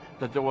suggest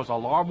that there was a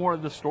lot more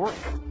of the story.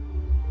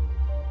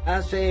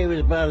 I say it was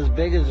about as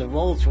big as a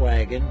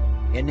Volkswagen,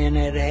 and then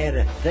it had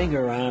a thing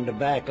around the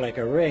back like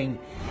a ring,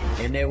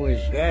 and there was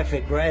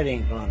graphic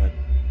writing on it.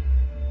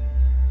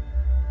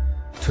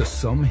 To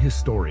some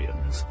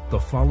historians, the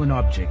fallen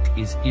object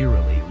is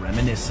eerily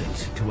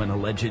reminiscent to an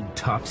alleged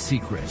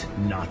top-secret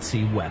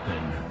Nazi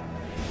weapon.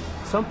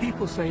 Some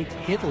people say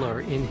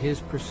Hitler, in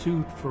his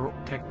pursuit for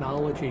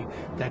technology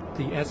that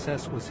the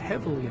SS was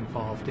heavily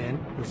involved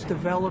in, was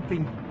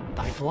developing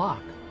die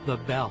Glock, the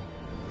Bell.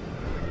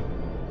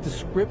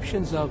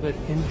 Descriptions of it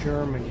in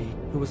Germany,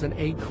 it was an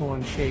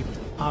acorn-shaped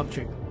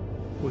object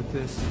with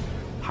this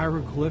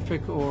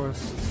hieroglyphic or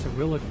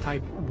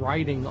Cyrillic-type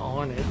writing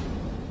on it.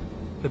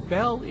 The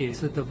Bell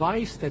is a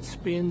device that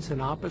spins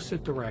in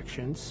opposite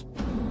directions.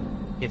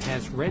 It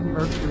has red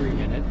mercury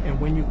in it, and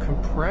when you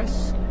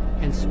compress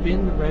and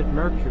spin the red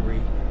mercury,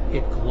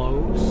 it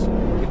glows,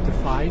 it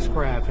defies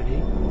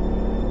gravity.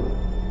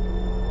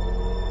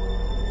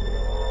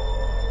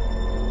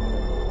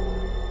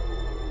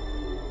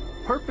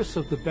 The purpose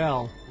of the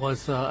Bell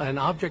was an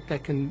object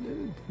that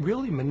can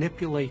really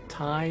manipulate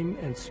time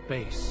and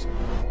space.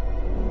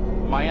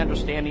 My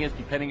understanding is,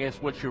 depending on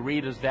what you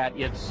read, is that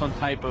it's some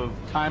type of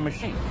time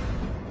machine.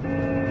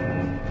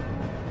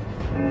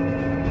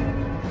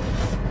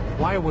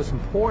 Why it was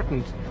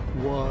important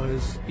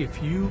was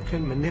if you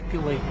can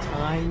manipulate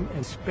time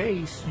and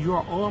space,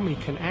 your army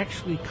can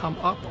actually come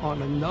up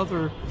on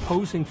another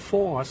opposing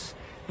force,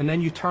 and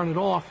then you turn it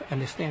off and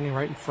they're standing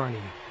right in front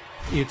of you.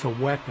 It's a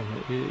weapon,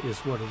 is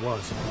what it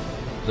was.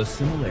 The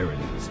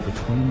similarities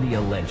between the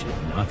alleged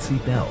Nazi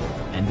Bell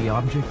and the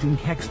object in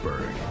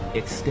Kecksburg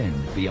extend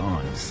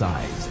beyond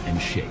size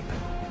and shape.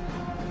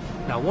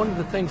 Now, one of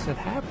the things that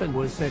happened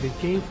was that it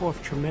gave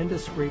off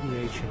tremendous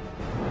radiation.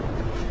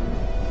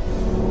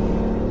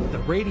 The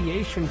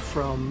radiation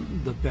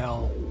from the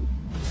Bell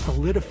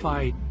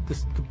solidified the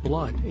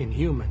blood in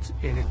humans,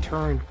 and it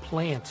turned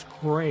plants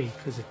gray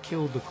because it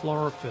killed the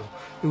chlorophyll.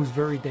 It was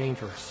very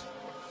dangerous.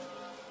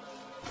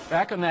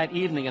 Back on that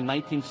evening in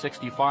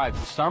 1965,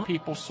 some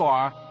people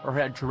saw or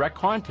had direct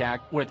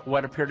contact with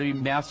what appeared to be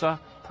NASA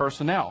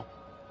personnel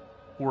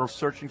who were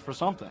searching for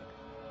something.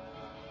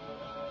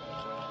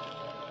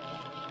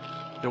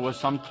 There was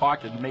some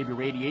talk that maybe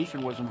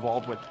radiation was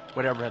involved with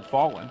whatever had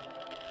fallen.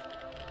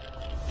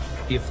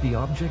 If the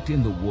object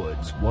in the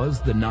woods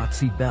was the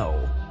Nazi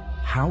Bell,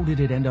 how did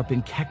it end up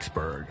in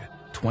Kecksburg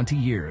 20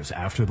 years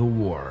after the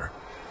war?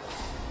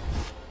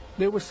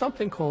 There was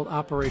something called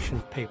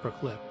Operation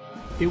Paperclip.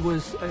 It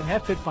was an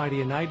effort by the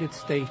United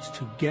States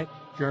to get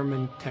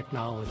German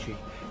technology,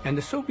 and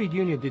the Soviet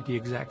Union did the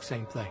exact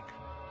same thing.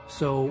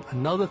 So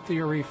another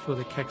theory for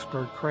the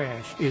Kecksburg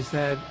crash is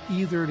that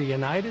either the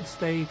United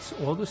States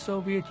or the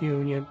Soviet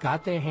Union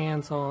got their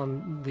hands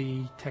on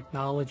the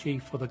technology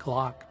for the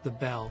Glock, the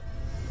Bell.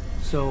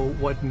 So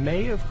what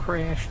may have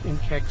crashed in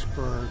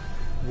Kecksburg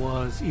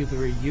was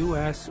either a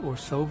U.S. or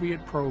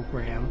Soviet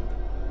program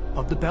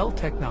of the Bell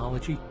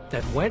technology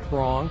that went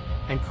wrong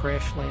and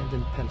crash landed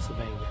in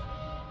Pennsylvania.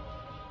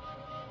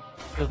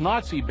 The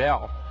Nazi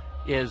Bell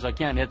is,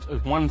 again, it's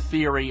one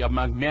theory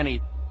among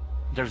many.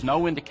 There's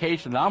no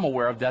indication that I'm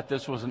aware of that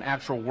this was an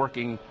actual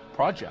working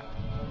project.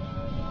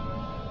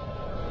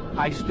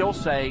 I still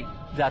say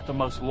that the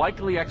most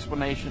likely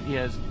explanation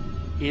is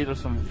either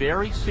some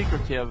very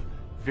secretive,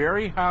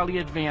 very highly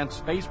advanced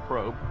space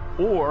probe,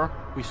 or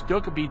we still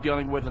could be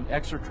dealing with an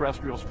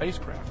extraterrestrial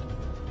spacecraft.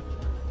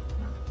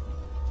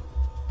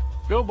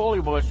 Bill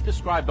Bush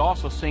described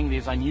also seeing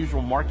these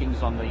unusual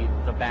markings on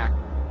the back,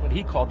 what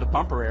he called the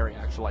bumper area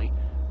actually,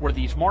 were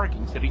these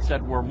markings that he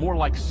said were more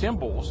like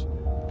symbols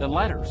than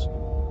letters.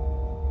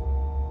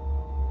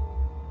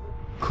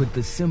 Could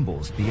the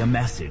symbols be a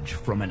message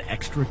from an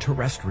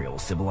extraterrestrial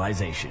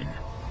civilization?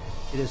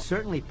 It is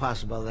certainly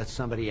possible that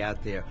somebody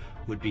out there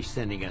would be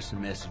sending us a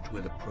message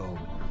with a probe.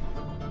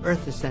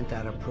 Earth has sent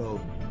out a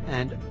probe,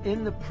 and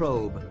in the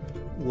probe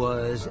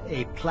was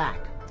a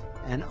plaque.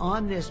 And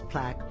on this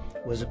plaque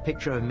was a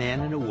picture of a man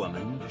and a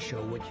woman to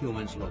show what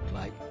humans look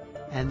like,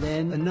 and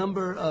then a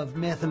number of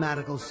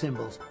mathematical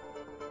symbols.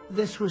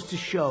 This was to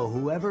show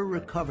whoever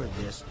recovered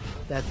this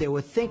that there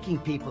were thinking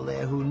people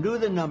there who knew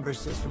the number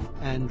system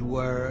and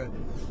were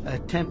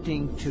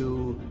attempting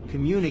to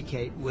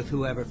communicate with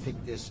whoever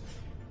picked this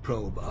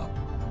probe up.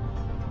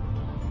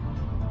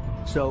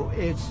 So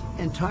it's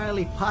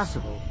entirely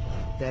possible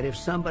that if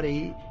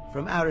somebody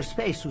from outer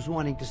space was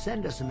wanting to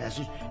send us a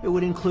message, it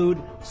would include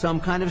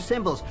some kind of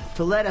symbols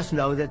to let us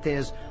know that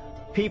there's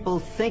people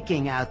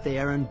thinking out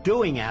there and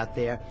doing out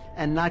there,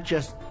 and not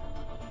just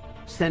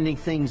sending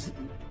things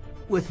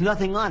with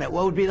nothing on it.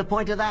 What would be the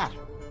point of that?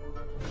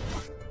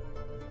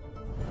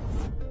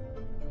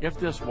 If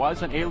this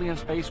was an alien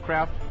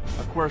spacecraft,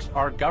 of course,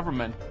 our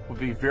government would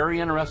be very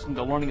interested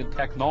in learning the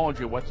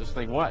technology of what this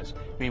thing was.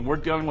 I mean, we're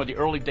dealing with the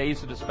early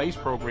days of the space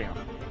program.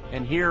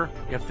 And here,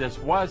 if this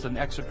was an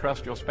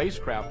extraterrestrial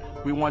spacecraft,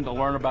 we wanted to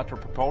learn about their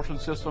propulsion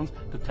systems,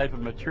 the type of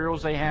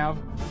materials they have.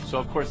 So,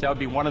 of course, that would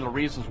be one of the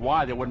reasons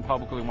why they wouldn't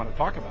publicly want to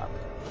talk about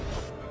it.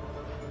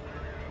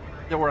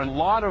 There were a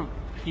lot of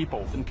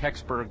people in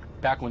Kecksburg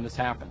back when this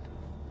happened.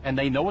 And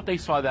they know what they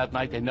saw that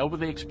night, they know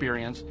what they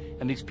experienced,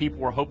 and these people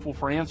were hopeful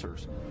for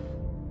answers.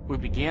 We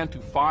began to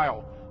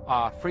file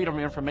Freedom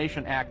of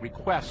Information Act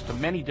requests to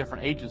many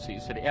different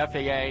agencies, to the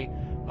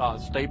FAA,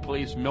 state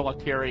police,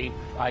 military.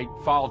 I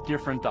filed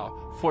different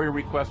FOIA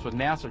requests with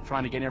NASA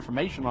trying to get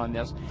information on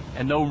this,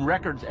 and no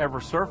records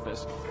ever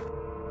surfaced.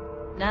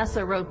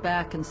 NASA wrote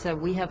back and said,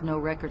 "We have no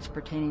records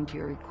pertaining to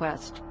your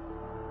request."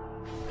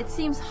 It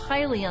seems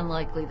highly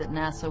unlikely that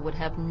NASA would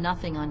have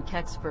nothing on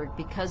Kecksburg,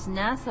 because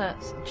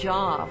NASA's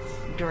job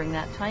during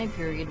that time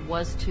period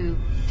was to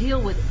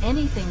deal with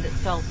anything that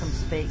fell from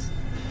space.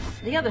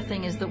 The other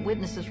thing is that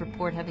witnesses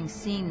report having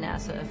seen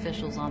NASA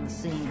officials on the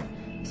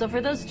scene. So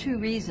for those two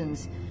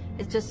reasons,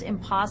 it's just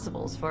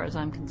impossible, as far as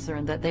I'm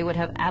concerned, that they would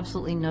have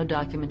absolutely no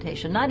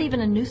documentation, not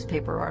even a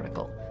newspaper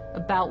article,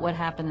 about what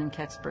happened in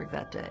Kecksburg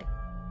that day.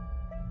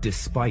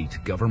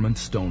 Despite government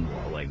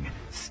stonewalling,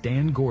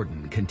 Stan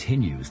Gordon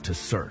continues to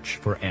search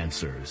for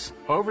answers.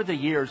 Over the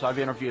years, I've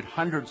interviewed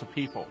hundreds of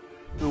people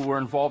who were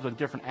involved in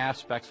different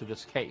aspects of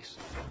this case.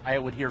 I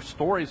would hear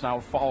stories, and I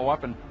would follow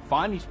up and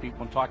find these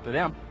people and talk to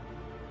them.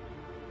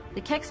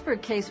 The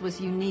Kecksburg case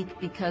was unique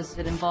because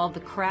it involved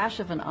the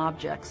crash of an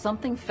object.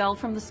 Something fell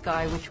from the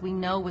sky, which we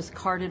know was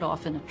carted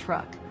off in a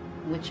truck,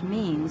 which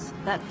means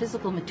that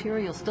physical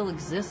material still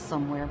exists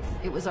somewhere.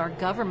 It was our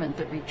government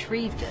that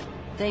retrieved it.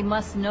 They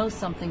must know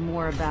something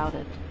more about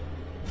it.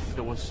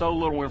 There was so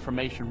little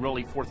information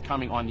really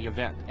forthcoming on the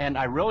event, and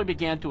I really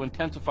began to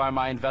intensify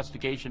my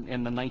investigation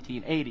in the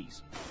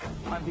 1980s.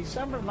 On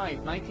December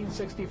 9,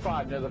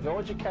 1965, near the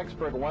village of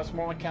Kecksburg,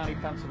 Westmoreland County,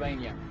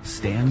 Pennsylvania,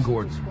 Stan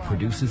Gordon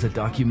produces a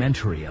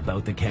documentary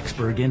about the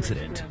Kecksburg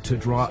incident to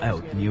draw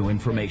out new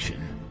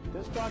information.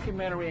 This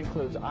documentary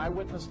includes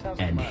eyewitness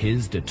testimony. And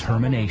his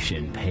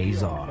determination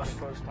pays off.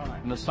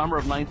 In the summer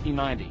of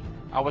 1990,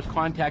 I was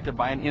contacted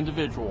by an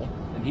individual,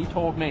 and he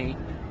told me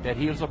that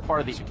he was a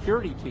part of the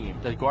security team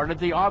that guarded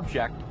the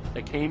object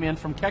that came in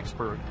from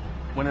Kecksburg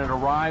when it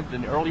arrived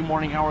in the early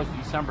morning hours of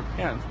December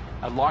 10th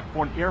at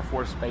Lockbourne Air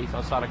Force Base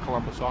outside of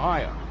Columbus,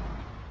 Ohio.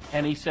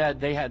 And he said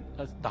they had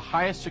the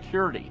highest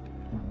security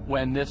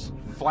when this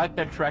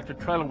flatbed tractor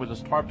trailer with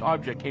this tarped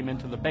object came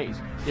into the base.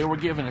 They were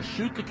given a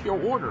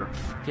shoot-to-kill order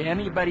to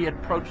anybody that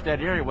approached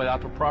that area without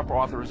the proper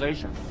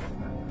authorization.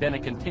 Then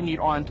it continued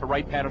on to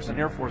Wright-Patterson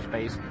Air Force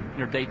Base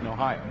near Dayton,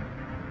 Ohio,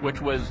 which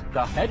was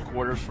the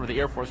headquarters for the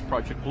Air Force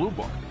Project Blue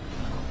Book.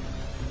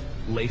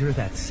 Later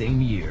that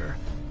same year,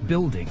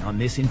 building on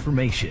this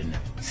information,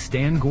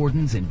 Stan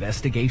Gordon's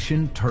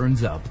investigation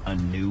turns up a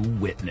new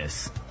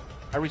witness.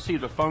 I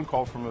received a phone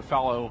call from a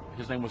fellow,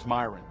 his name was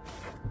Myron.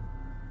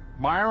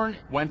 Myron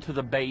went to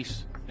the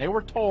base. They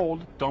were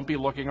told, don't be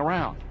looking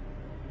around.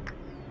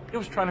 He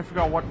was trying to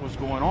figure out what was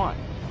going on.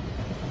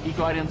 He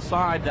got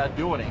inside that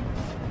building,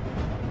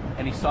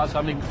 and he saw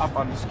something up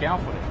on the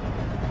scaffolding.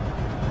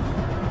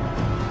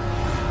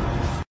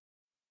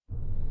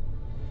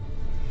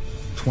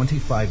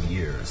 "25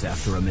 years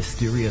after a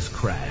mysterious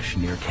crash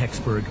near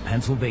Kecksburg,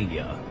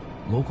 Pennsylvania,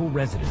 local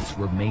residents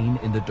remain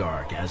in the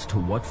dark as to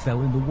what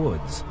fell in the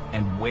woods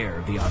and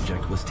where the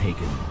object was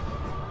taken.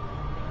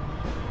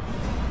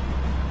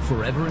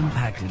 Forever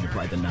impacted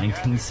by the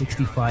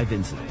 1965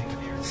 incident,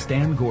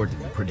 Stan Gordon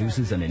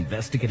produces an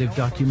investigative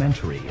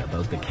documentary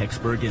about the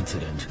Kecksburg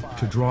incident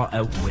to draw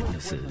out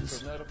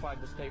witnesses.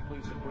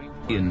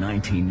 In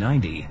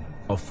 1990,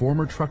 a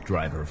former truck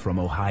driver from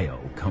Ohio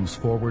comes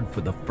forward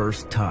for the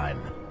first time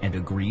and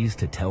agrees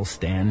to tell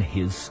Stan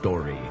his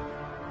story.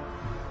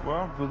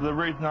 Well, for the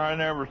reason I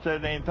never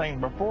said anything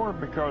before,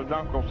 because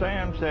Uncle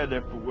Sam said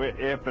if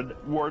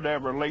word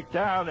ever leaked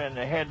out and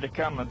they had to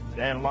come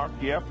and lock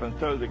you up and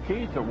throw the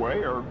keys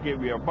away or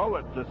give you a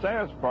bullet to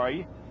satisfy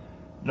you,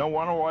 no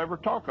one will ever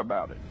talk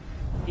about it.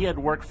 He had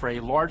worked for a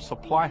large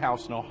supply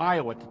house in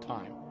Ohio at the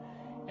time.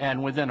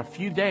 And within a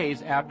few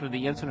days after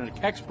the incident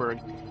at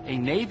Kecksburg, a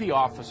Navy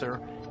officer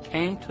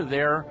came to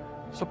their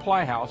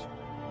supply house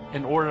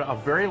and ordered a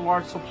very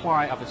large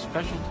supply of a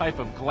special type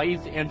of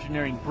glazed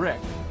engineering brick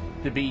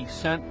to be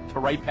sent to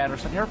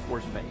Wright-Patterson Air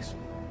Force Base.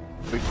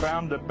 We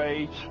found the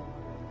base,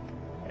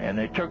 and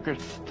they took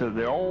us to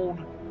the old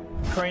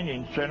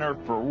training center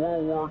for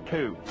World War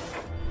II.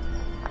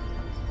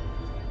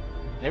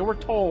 They were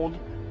told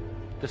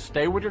to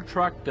stay with your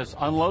truck, just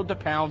unload the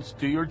pounds,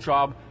 do your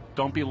job,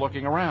 don't be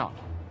looking around.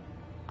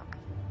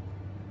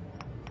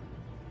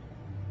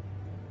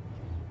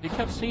 They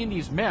kept seeing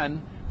these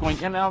men going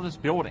in and out of this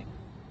building.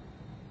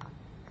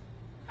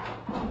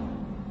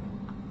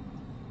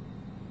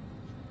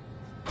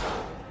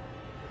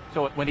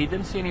 So when he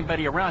didn't see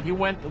anybody around, he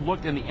went and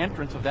looked in the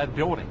entrance of that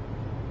building.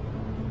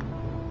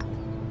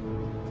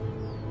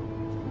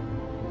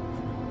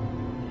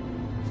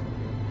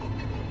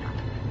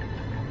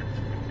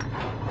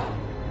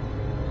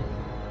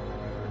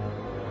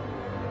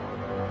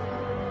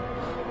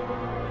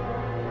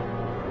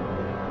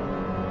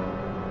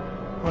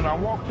 When I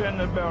walked in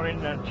the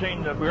building and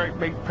seen the great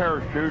big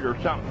parachute or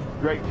something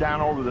draped down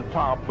over the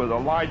top with a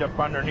light up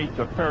underneath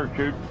the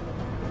parachute,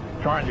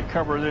 trying to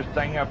cover this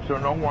thing up so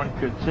no one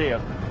could see it.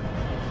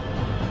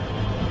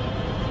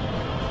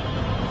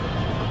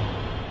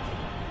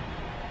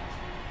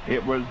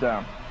 It was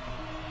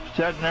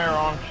sitting there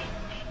on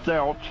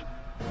stilts.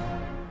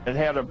 It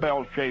had a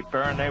bell shape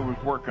there, and they was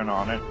working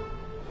on it.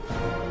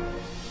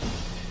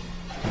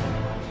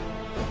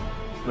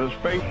 The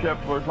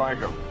spaceship was like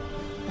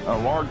a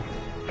large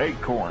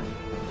acorn.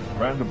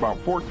 Runs about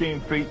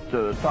 14 feet to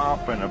the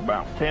top and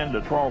about 10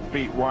 to 12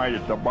 feet wide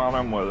at the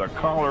bottom with a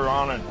collar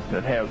on it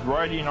that has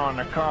writing on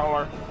the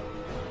collar.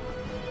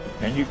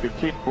 And you could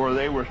see where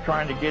they was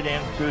trying to get in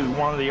through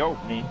one of the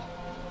openings.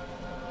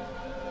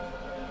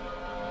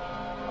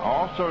 I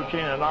also seen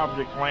an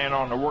object laying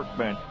on the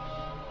workbench.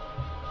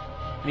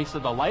 And he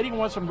said the lighting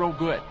wasn't real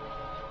good.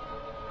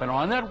 But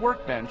on that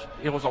workbench,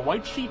 it was a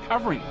white sheet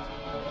covering it.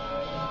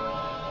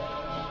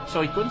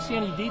 So he couldn't see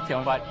any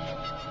detail, but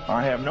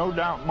I have no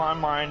doubt in my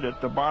mind that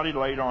the body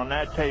laid on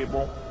that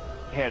table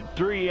had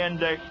 3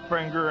 index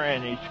finger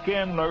and his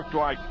skin looked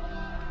like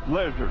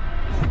lizard.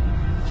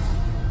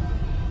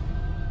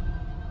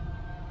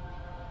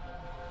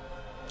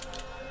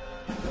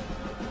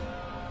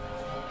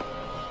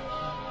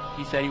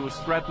 he said he was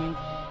threatened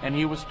and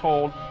he was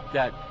told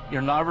that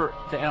you're never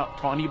to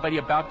tell anybody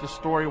about this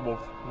story. We'll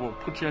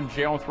put you in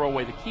jail and throw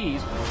away the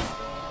keys.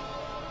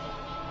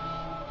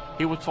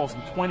 He was told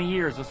in 20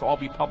 years this will all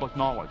be public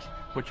knowledge,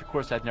 which of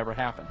course that never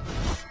happened.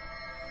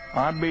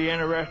 I'd be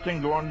interested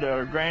in going to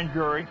a grand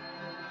jury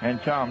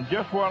and tell them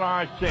just what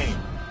I seen.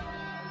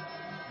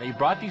 They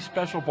brought these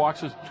special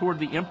boxes toward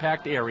the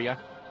impact area.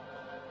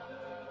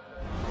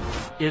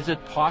 Is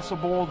it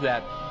possible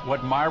that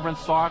what Myron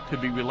saw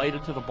could be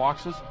related to the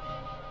boxes?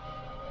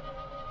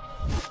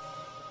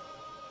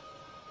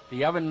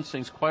 The evidence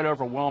seems quite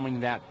overwhelming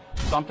that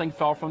something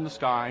fell from the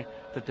sky,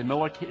 that the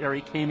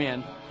military came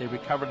in, they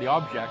recovered the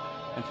object,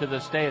 and to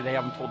this day they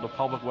haven't told the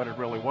public what it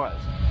really was.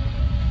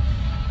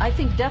 I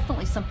think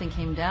definitely something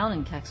came down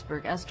in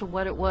Kecksburg. As to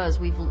what it was,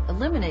 we've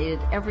eliminated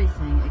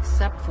everything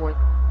except for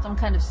some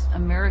kind of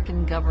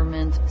American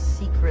government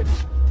secret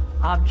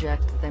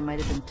object that they might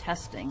have been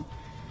testing,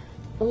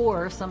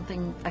 or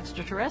something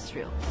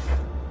extraterrestrial.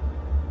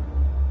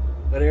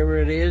 Whatever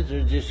it is,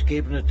 they're just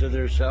keeping it to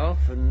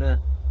themselves, and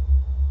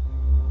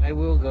I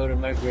will go to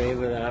my grave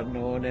without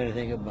knowing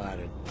anything about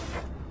it.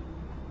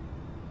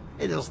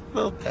 It'll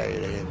still tell you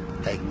they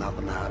didn't take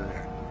nothing out of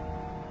there.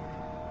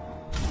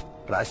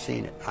 But I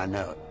seen it, I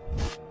know it.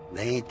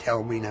 They ain't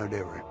telling me no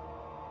different.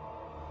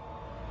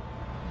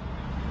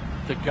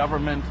 The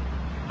government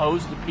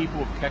owes the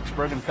people of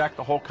Kecksburg, in fact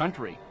the whole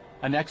country,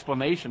 an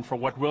explanation for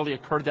what really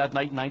occurred that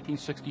night in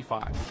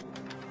 1965.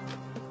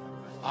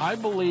 I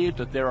believe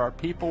that there are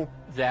people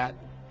that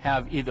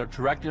have either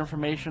direct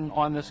information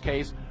on this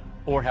case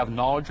or have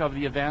knowledge of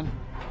the event,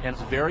 and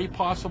it's very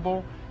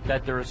possible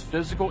that there is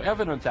physical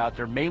evidence out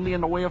there, mainly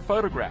in the way of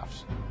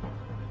photographs,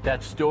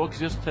 that still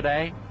exists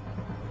today.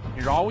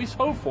 You're always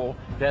hopeful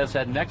that it's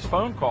that next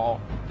phone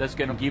call that's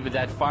going to give you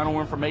that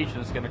final information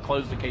that's going to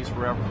close the case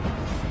forever.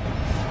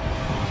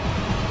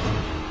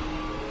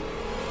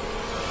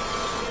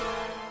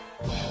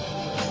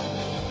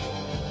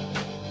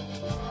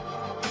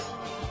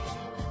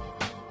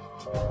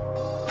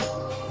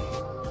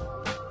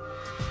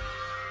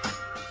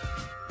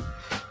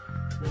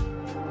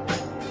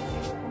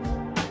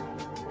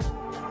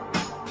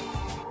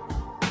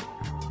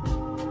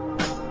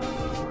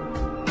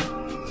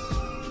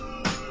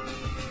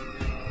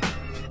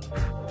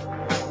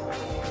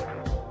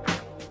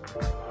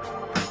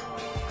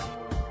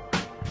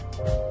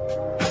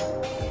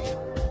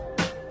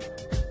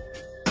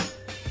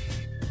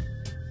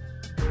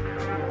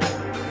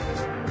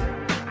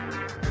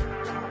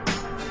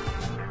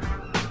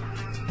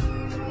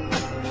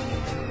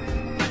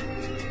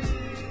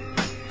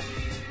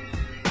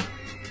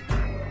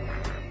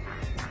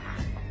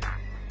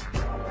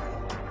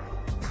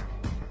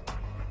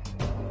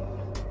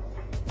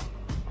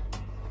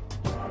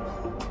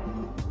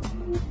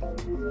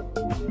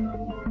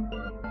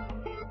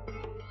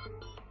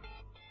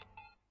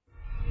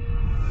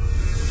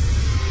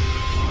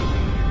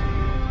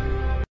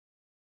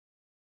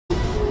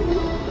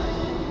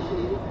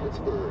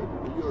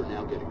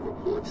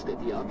 That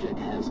the object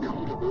has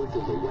come to Earth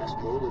in the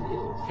Westmoreland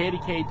Hills.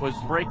 KDK was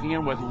breaking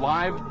in with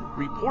live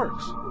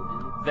reports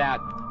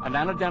that an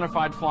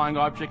unidentified flying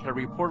object had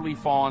reportedly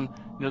fallen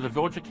near the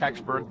village of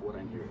Kecksburg.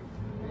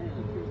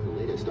 The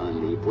latest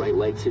on the Bright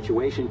Lake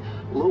situation,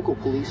 local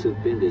police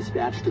have been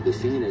dispatched to the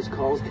scene as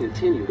calls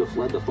continue to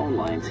flood the phone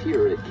lines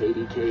here at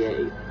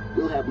KDKA.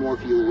 We'll have more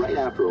for you right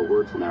after a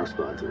word from our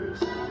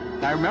sponsors.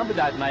 I remember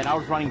that night I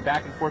was running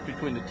back and forth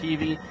between the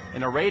TV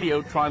and the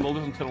radio trying to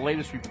listen to the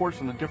latest reports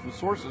from the different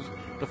sources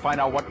to find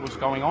out what was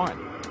going on.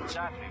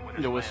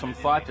 There was some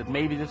thought that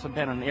maybe this had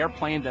been an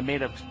airplane that may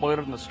have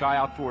exploded in the sky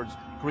out towards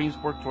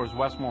Greensburg, towards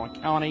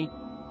Westmoreland County.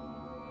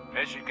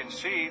 As you can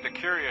see, the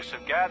curious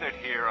have gathered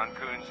here on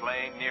Coons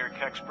Lane near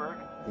Kecksburg.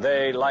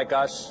 They, like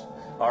us,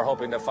 are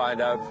hoping to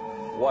find out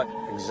what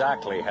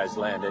exactly has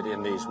landed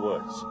in these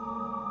woods.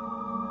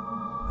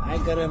 I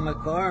got in my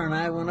car and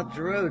I went up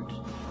the road.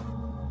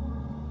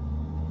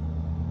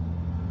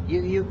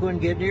 You couldn't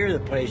get near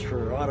the place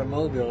for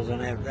automobiles on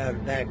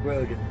that back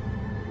road.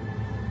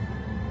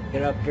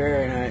 Get up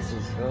there and I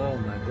says, oh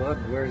my God,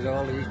 where's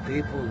all these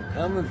people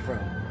coming from?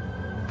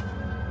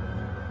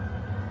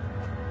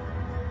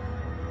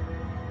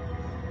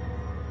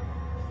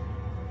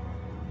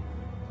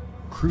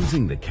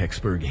 Cruising the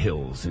Kecksburg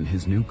Hills in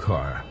his new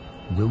car,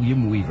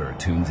 William Weaver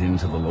tunes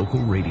into the local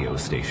radio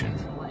station.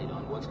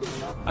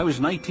 I was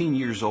 19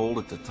 years old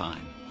at the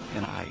time,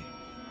 and I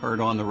heard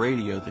on the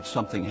radio that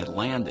something had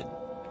landed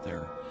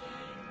there.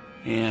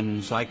 And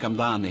as I come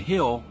down the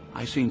hill,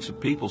 I seen some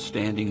people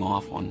standing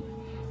off on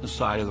the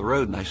side of the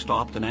road, and I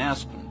stopped and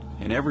asked them.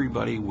 And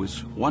everybody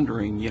was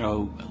wondering, you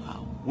know,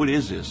 what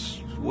is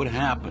this? What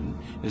happened?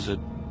 Is it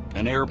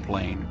an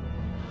airplane?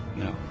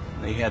 You know,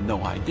 they had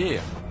no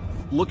idea.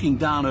 Looking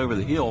down over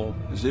the hill,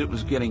 as it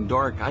was getting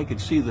dark, I could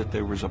see that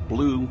there was a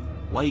blue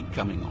light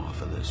coming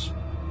off of this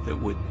that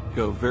would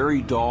go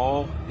very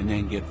dull and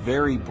then get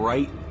very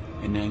bright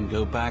and then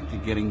go back to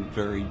getting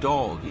very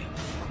dull again.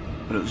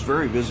 But it was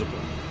very visible.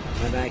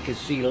 And I could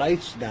see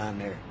lights down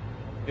there,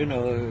 you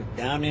know,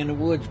 down in the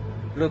woods.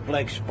 Looked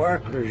like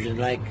sparklers and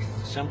like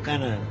some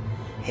kind of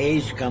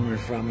haze coming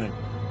from it.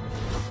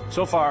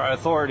 So far,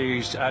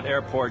 authorities at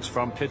airports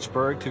from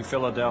Pittsburgh to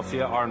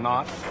Philadelphia are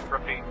not,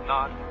 repeat,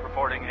 not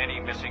reporting any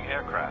missing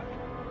aircraft.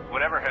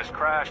 Whatever has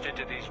crashed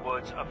into these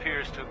woods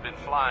appears to have been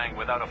flying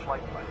without a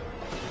flight plan.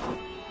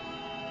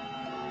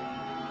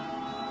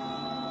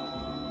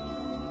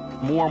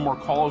 More and more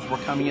calls were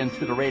coming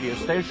into the radio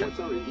station.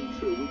 That's indeed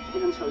true. We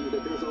can tell you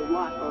that there's a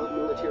lot of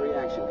military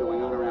action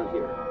going on around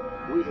here.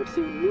 We have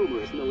seen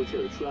numerous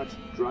military trucks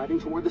driving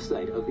toward the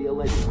site of the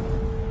alleged...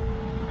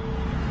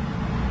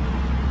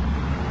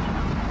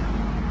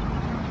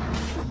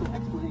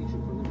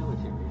 explanation from the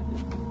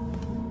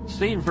military.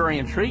 Seemed very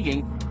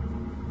intriguing.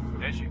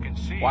 As you can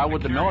see, why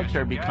would the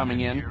military be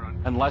coming in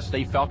unless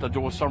they felt that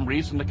there was some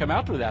reason to come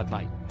out there that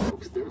night?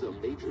 Folks, there's a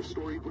major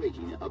story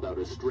breaking about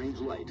a strange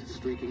light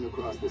streaking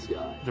across the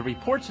sky. The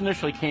reports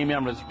initially came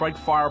in with this bright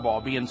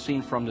fireball being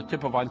seen from the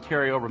tip of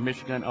Ontario over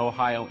Michigan,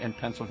 Ohio, and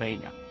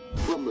Pennsylvania.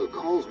 From the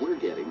calls we're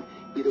getting,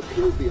 it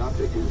appears the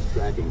object is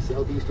tracking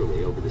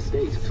southeasterly over the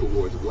state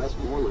towards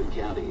Westmoreland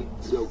County.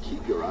 So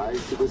keep your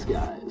eyes to the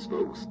skies,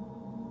 folks.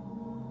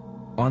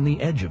 On the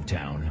edge of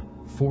town,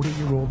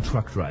 40-year-old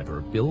truck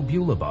driver Bill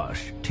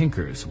Bulabosh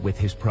tinkers with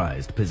his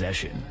prized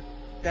possession.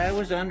 I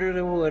was under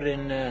the wood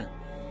and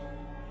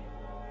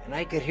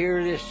I could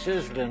hear this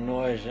sizzling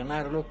noise, and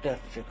I looked at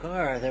the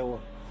car. There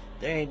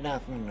ain't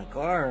nothing in the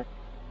car.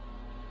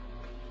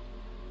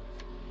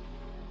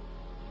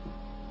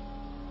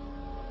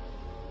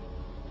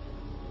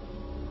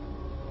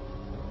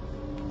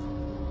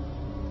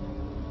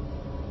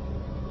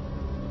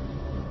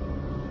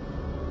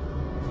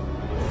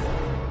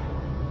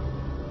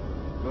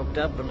 Looked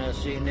up and I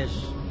seen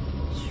this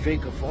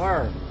streak of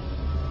fire.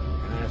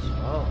 And I said,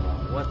 oh,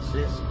 what's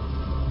this?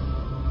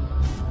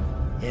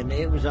 And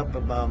it was up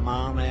about a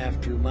mile and a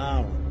half, 2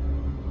 miles.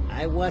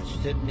 I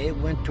watched it and it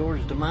went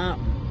towards the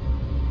mountain.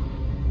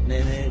 And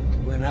then it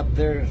went up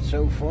there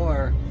so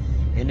far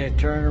and it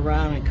turned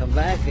around and come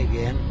back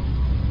again.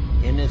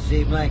 And it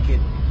seemed like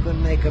it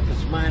couldn't make up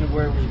its mind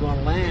where it was going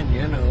to land,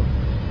 you know.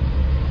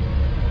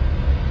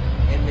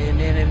 And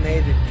then it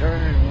made it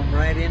turn and went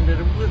right into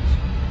the woods.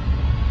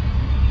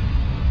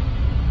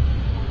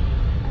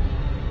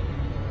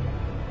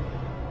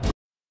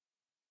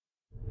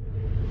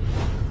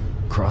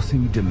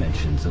 Crossing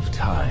dimensions of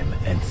time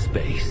and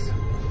space.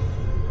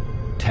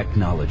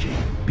 Technology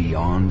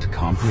beyond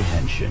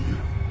comprehension.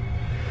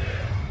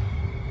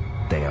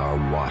 They are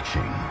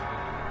watching.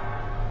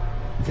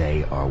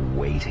 They are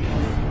waiting.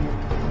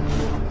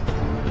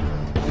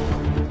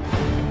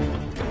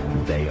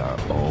 They are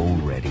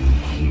already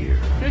here.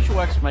 The official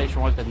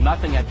explanation was that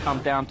nothing had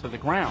come down to the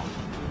ground.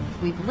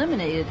 We've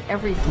eliminated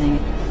everything.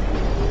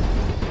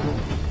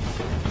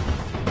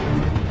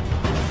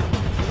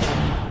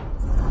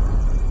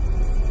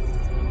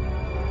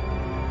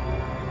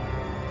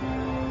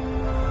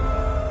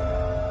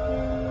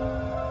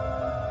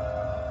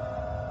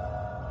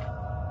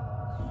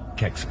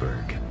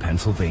 Kecksburg,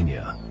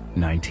 Pennsylvania,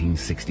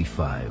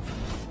 1965.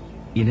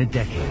 In a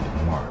decade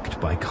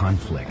marked by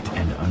conflict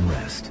and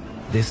unrest,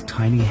 this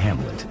tiny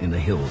hamlet in the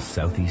hills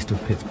southeast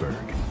of Pittsburgh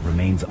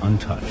remains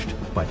untouched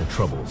by the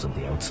troubles of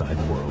the outside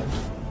world.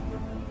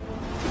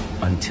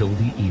 Until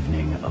the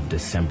evening of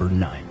December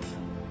 9th.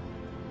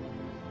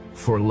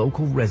 For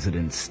local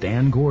resident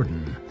Stan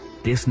Gordon,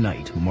 this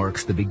night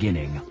marks the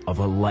beginning of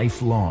a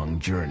lifelong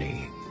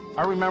journey.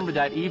 I remember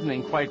that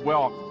evening quite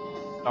well.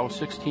 I was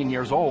 16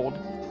 years old.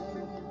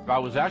 I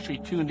was actually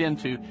tuned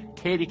into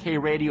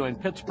KDK radio in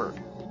Pittsburgh.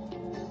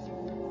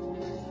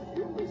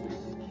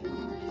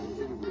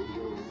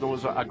 There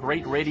was a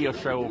great radio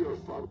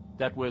show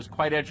that was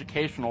quite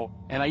educational,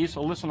 and I used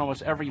to listen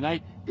almost every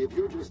night. If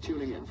you're just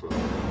tuning in, folks.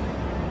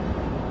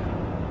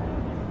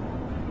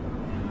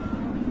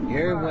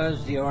 Here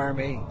was the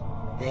Army.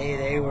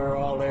 They were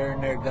all there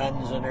in their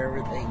guns and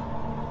everything.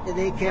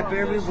 They kept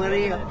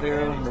everybody up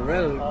there on the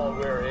road. All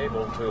we're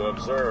able to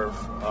observe,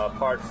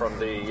 apart from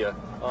the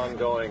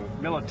ongoing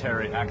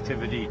military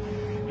activity,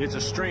 is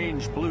a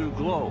strange blue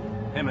glow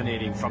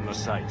emanating from the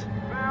site.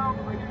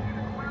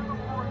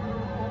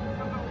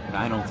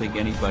 I don't think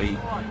anybody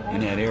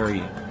in that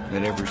area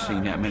had ever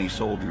seen that many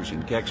soldiers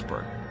in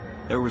Kecksburg.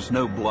 There was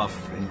no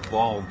bluff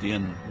involved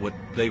in what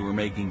they were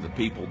making the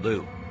people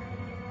do.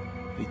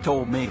 They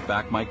told me to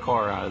back my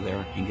car out of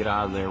there and get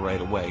out of there right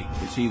away.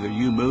 It's either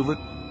you move it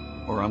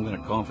or I'm going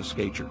to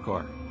confiscate your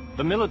car.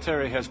 The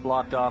military has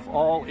blocked off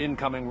all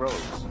incoming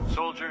roads.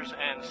 Soldiers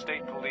and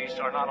state police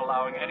are not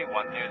allowing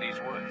anyone near these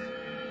woods.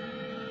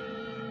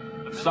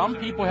 Some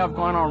people have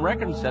gone on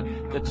record and said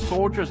that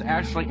soldiers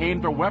actually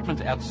aimed their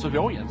weapons at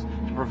civilians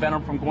to prevent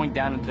them from going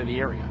down into the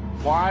area.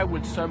 Why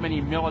would so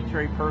many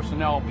military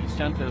personnel be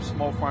sent to a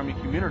small farming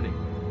community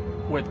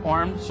with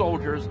armed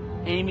soldiers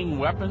aiming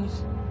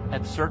weapons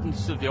at certain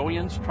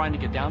civilians trying to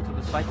get down to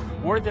the site?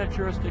 Where did that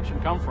jurisdiction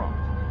come from?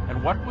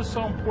 And what was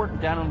so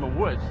important down in the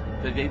woods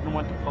that they didn't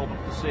want the public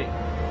to see?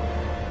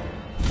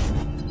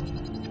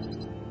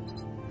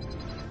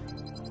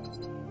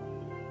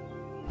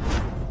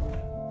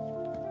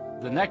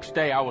 The next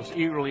day, I was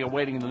eagerly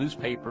awaiting the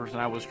newspapers,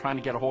 and I was trying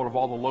to get a hold of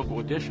all the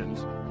local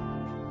editions.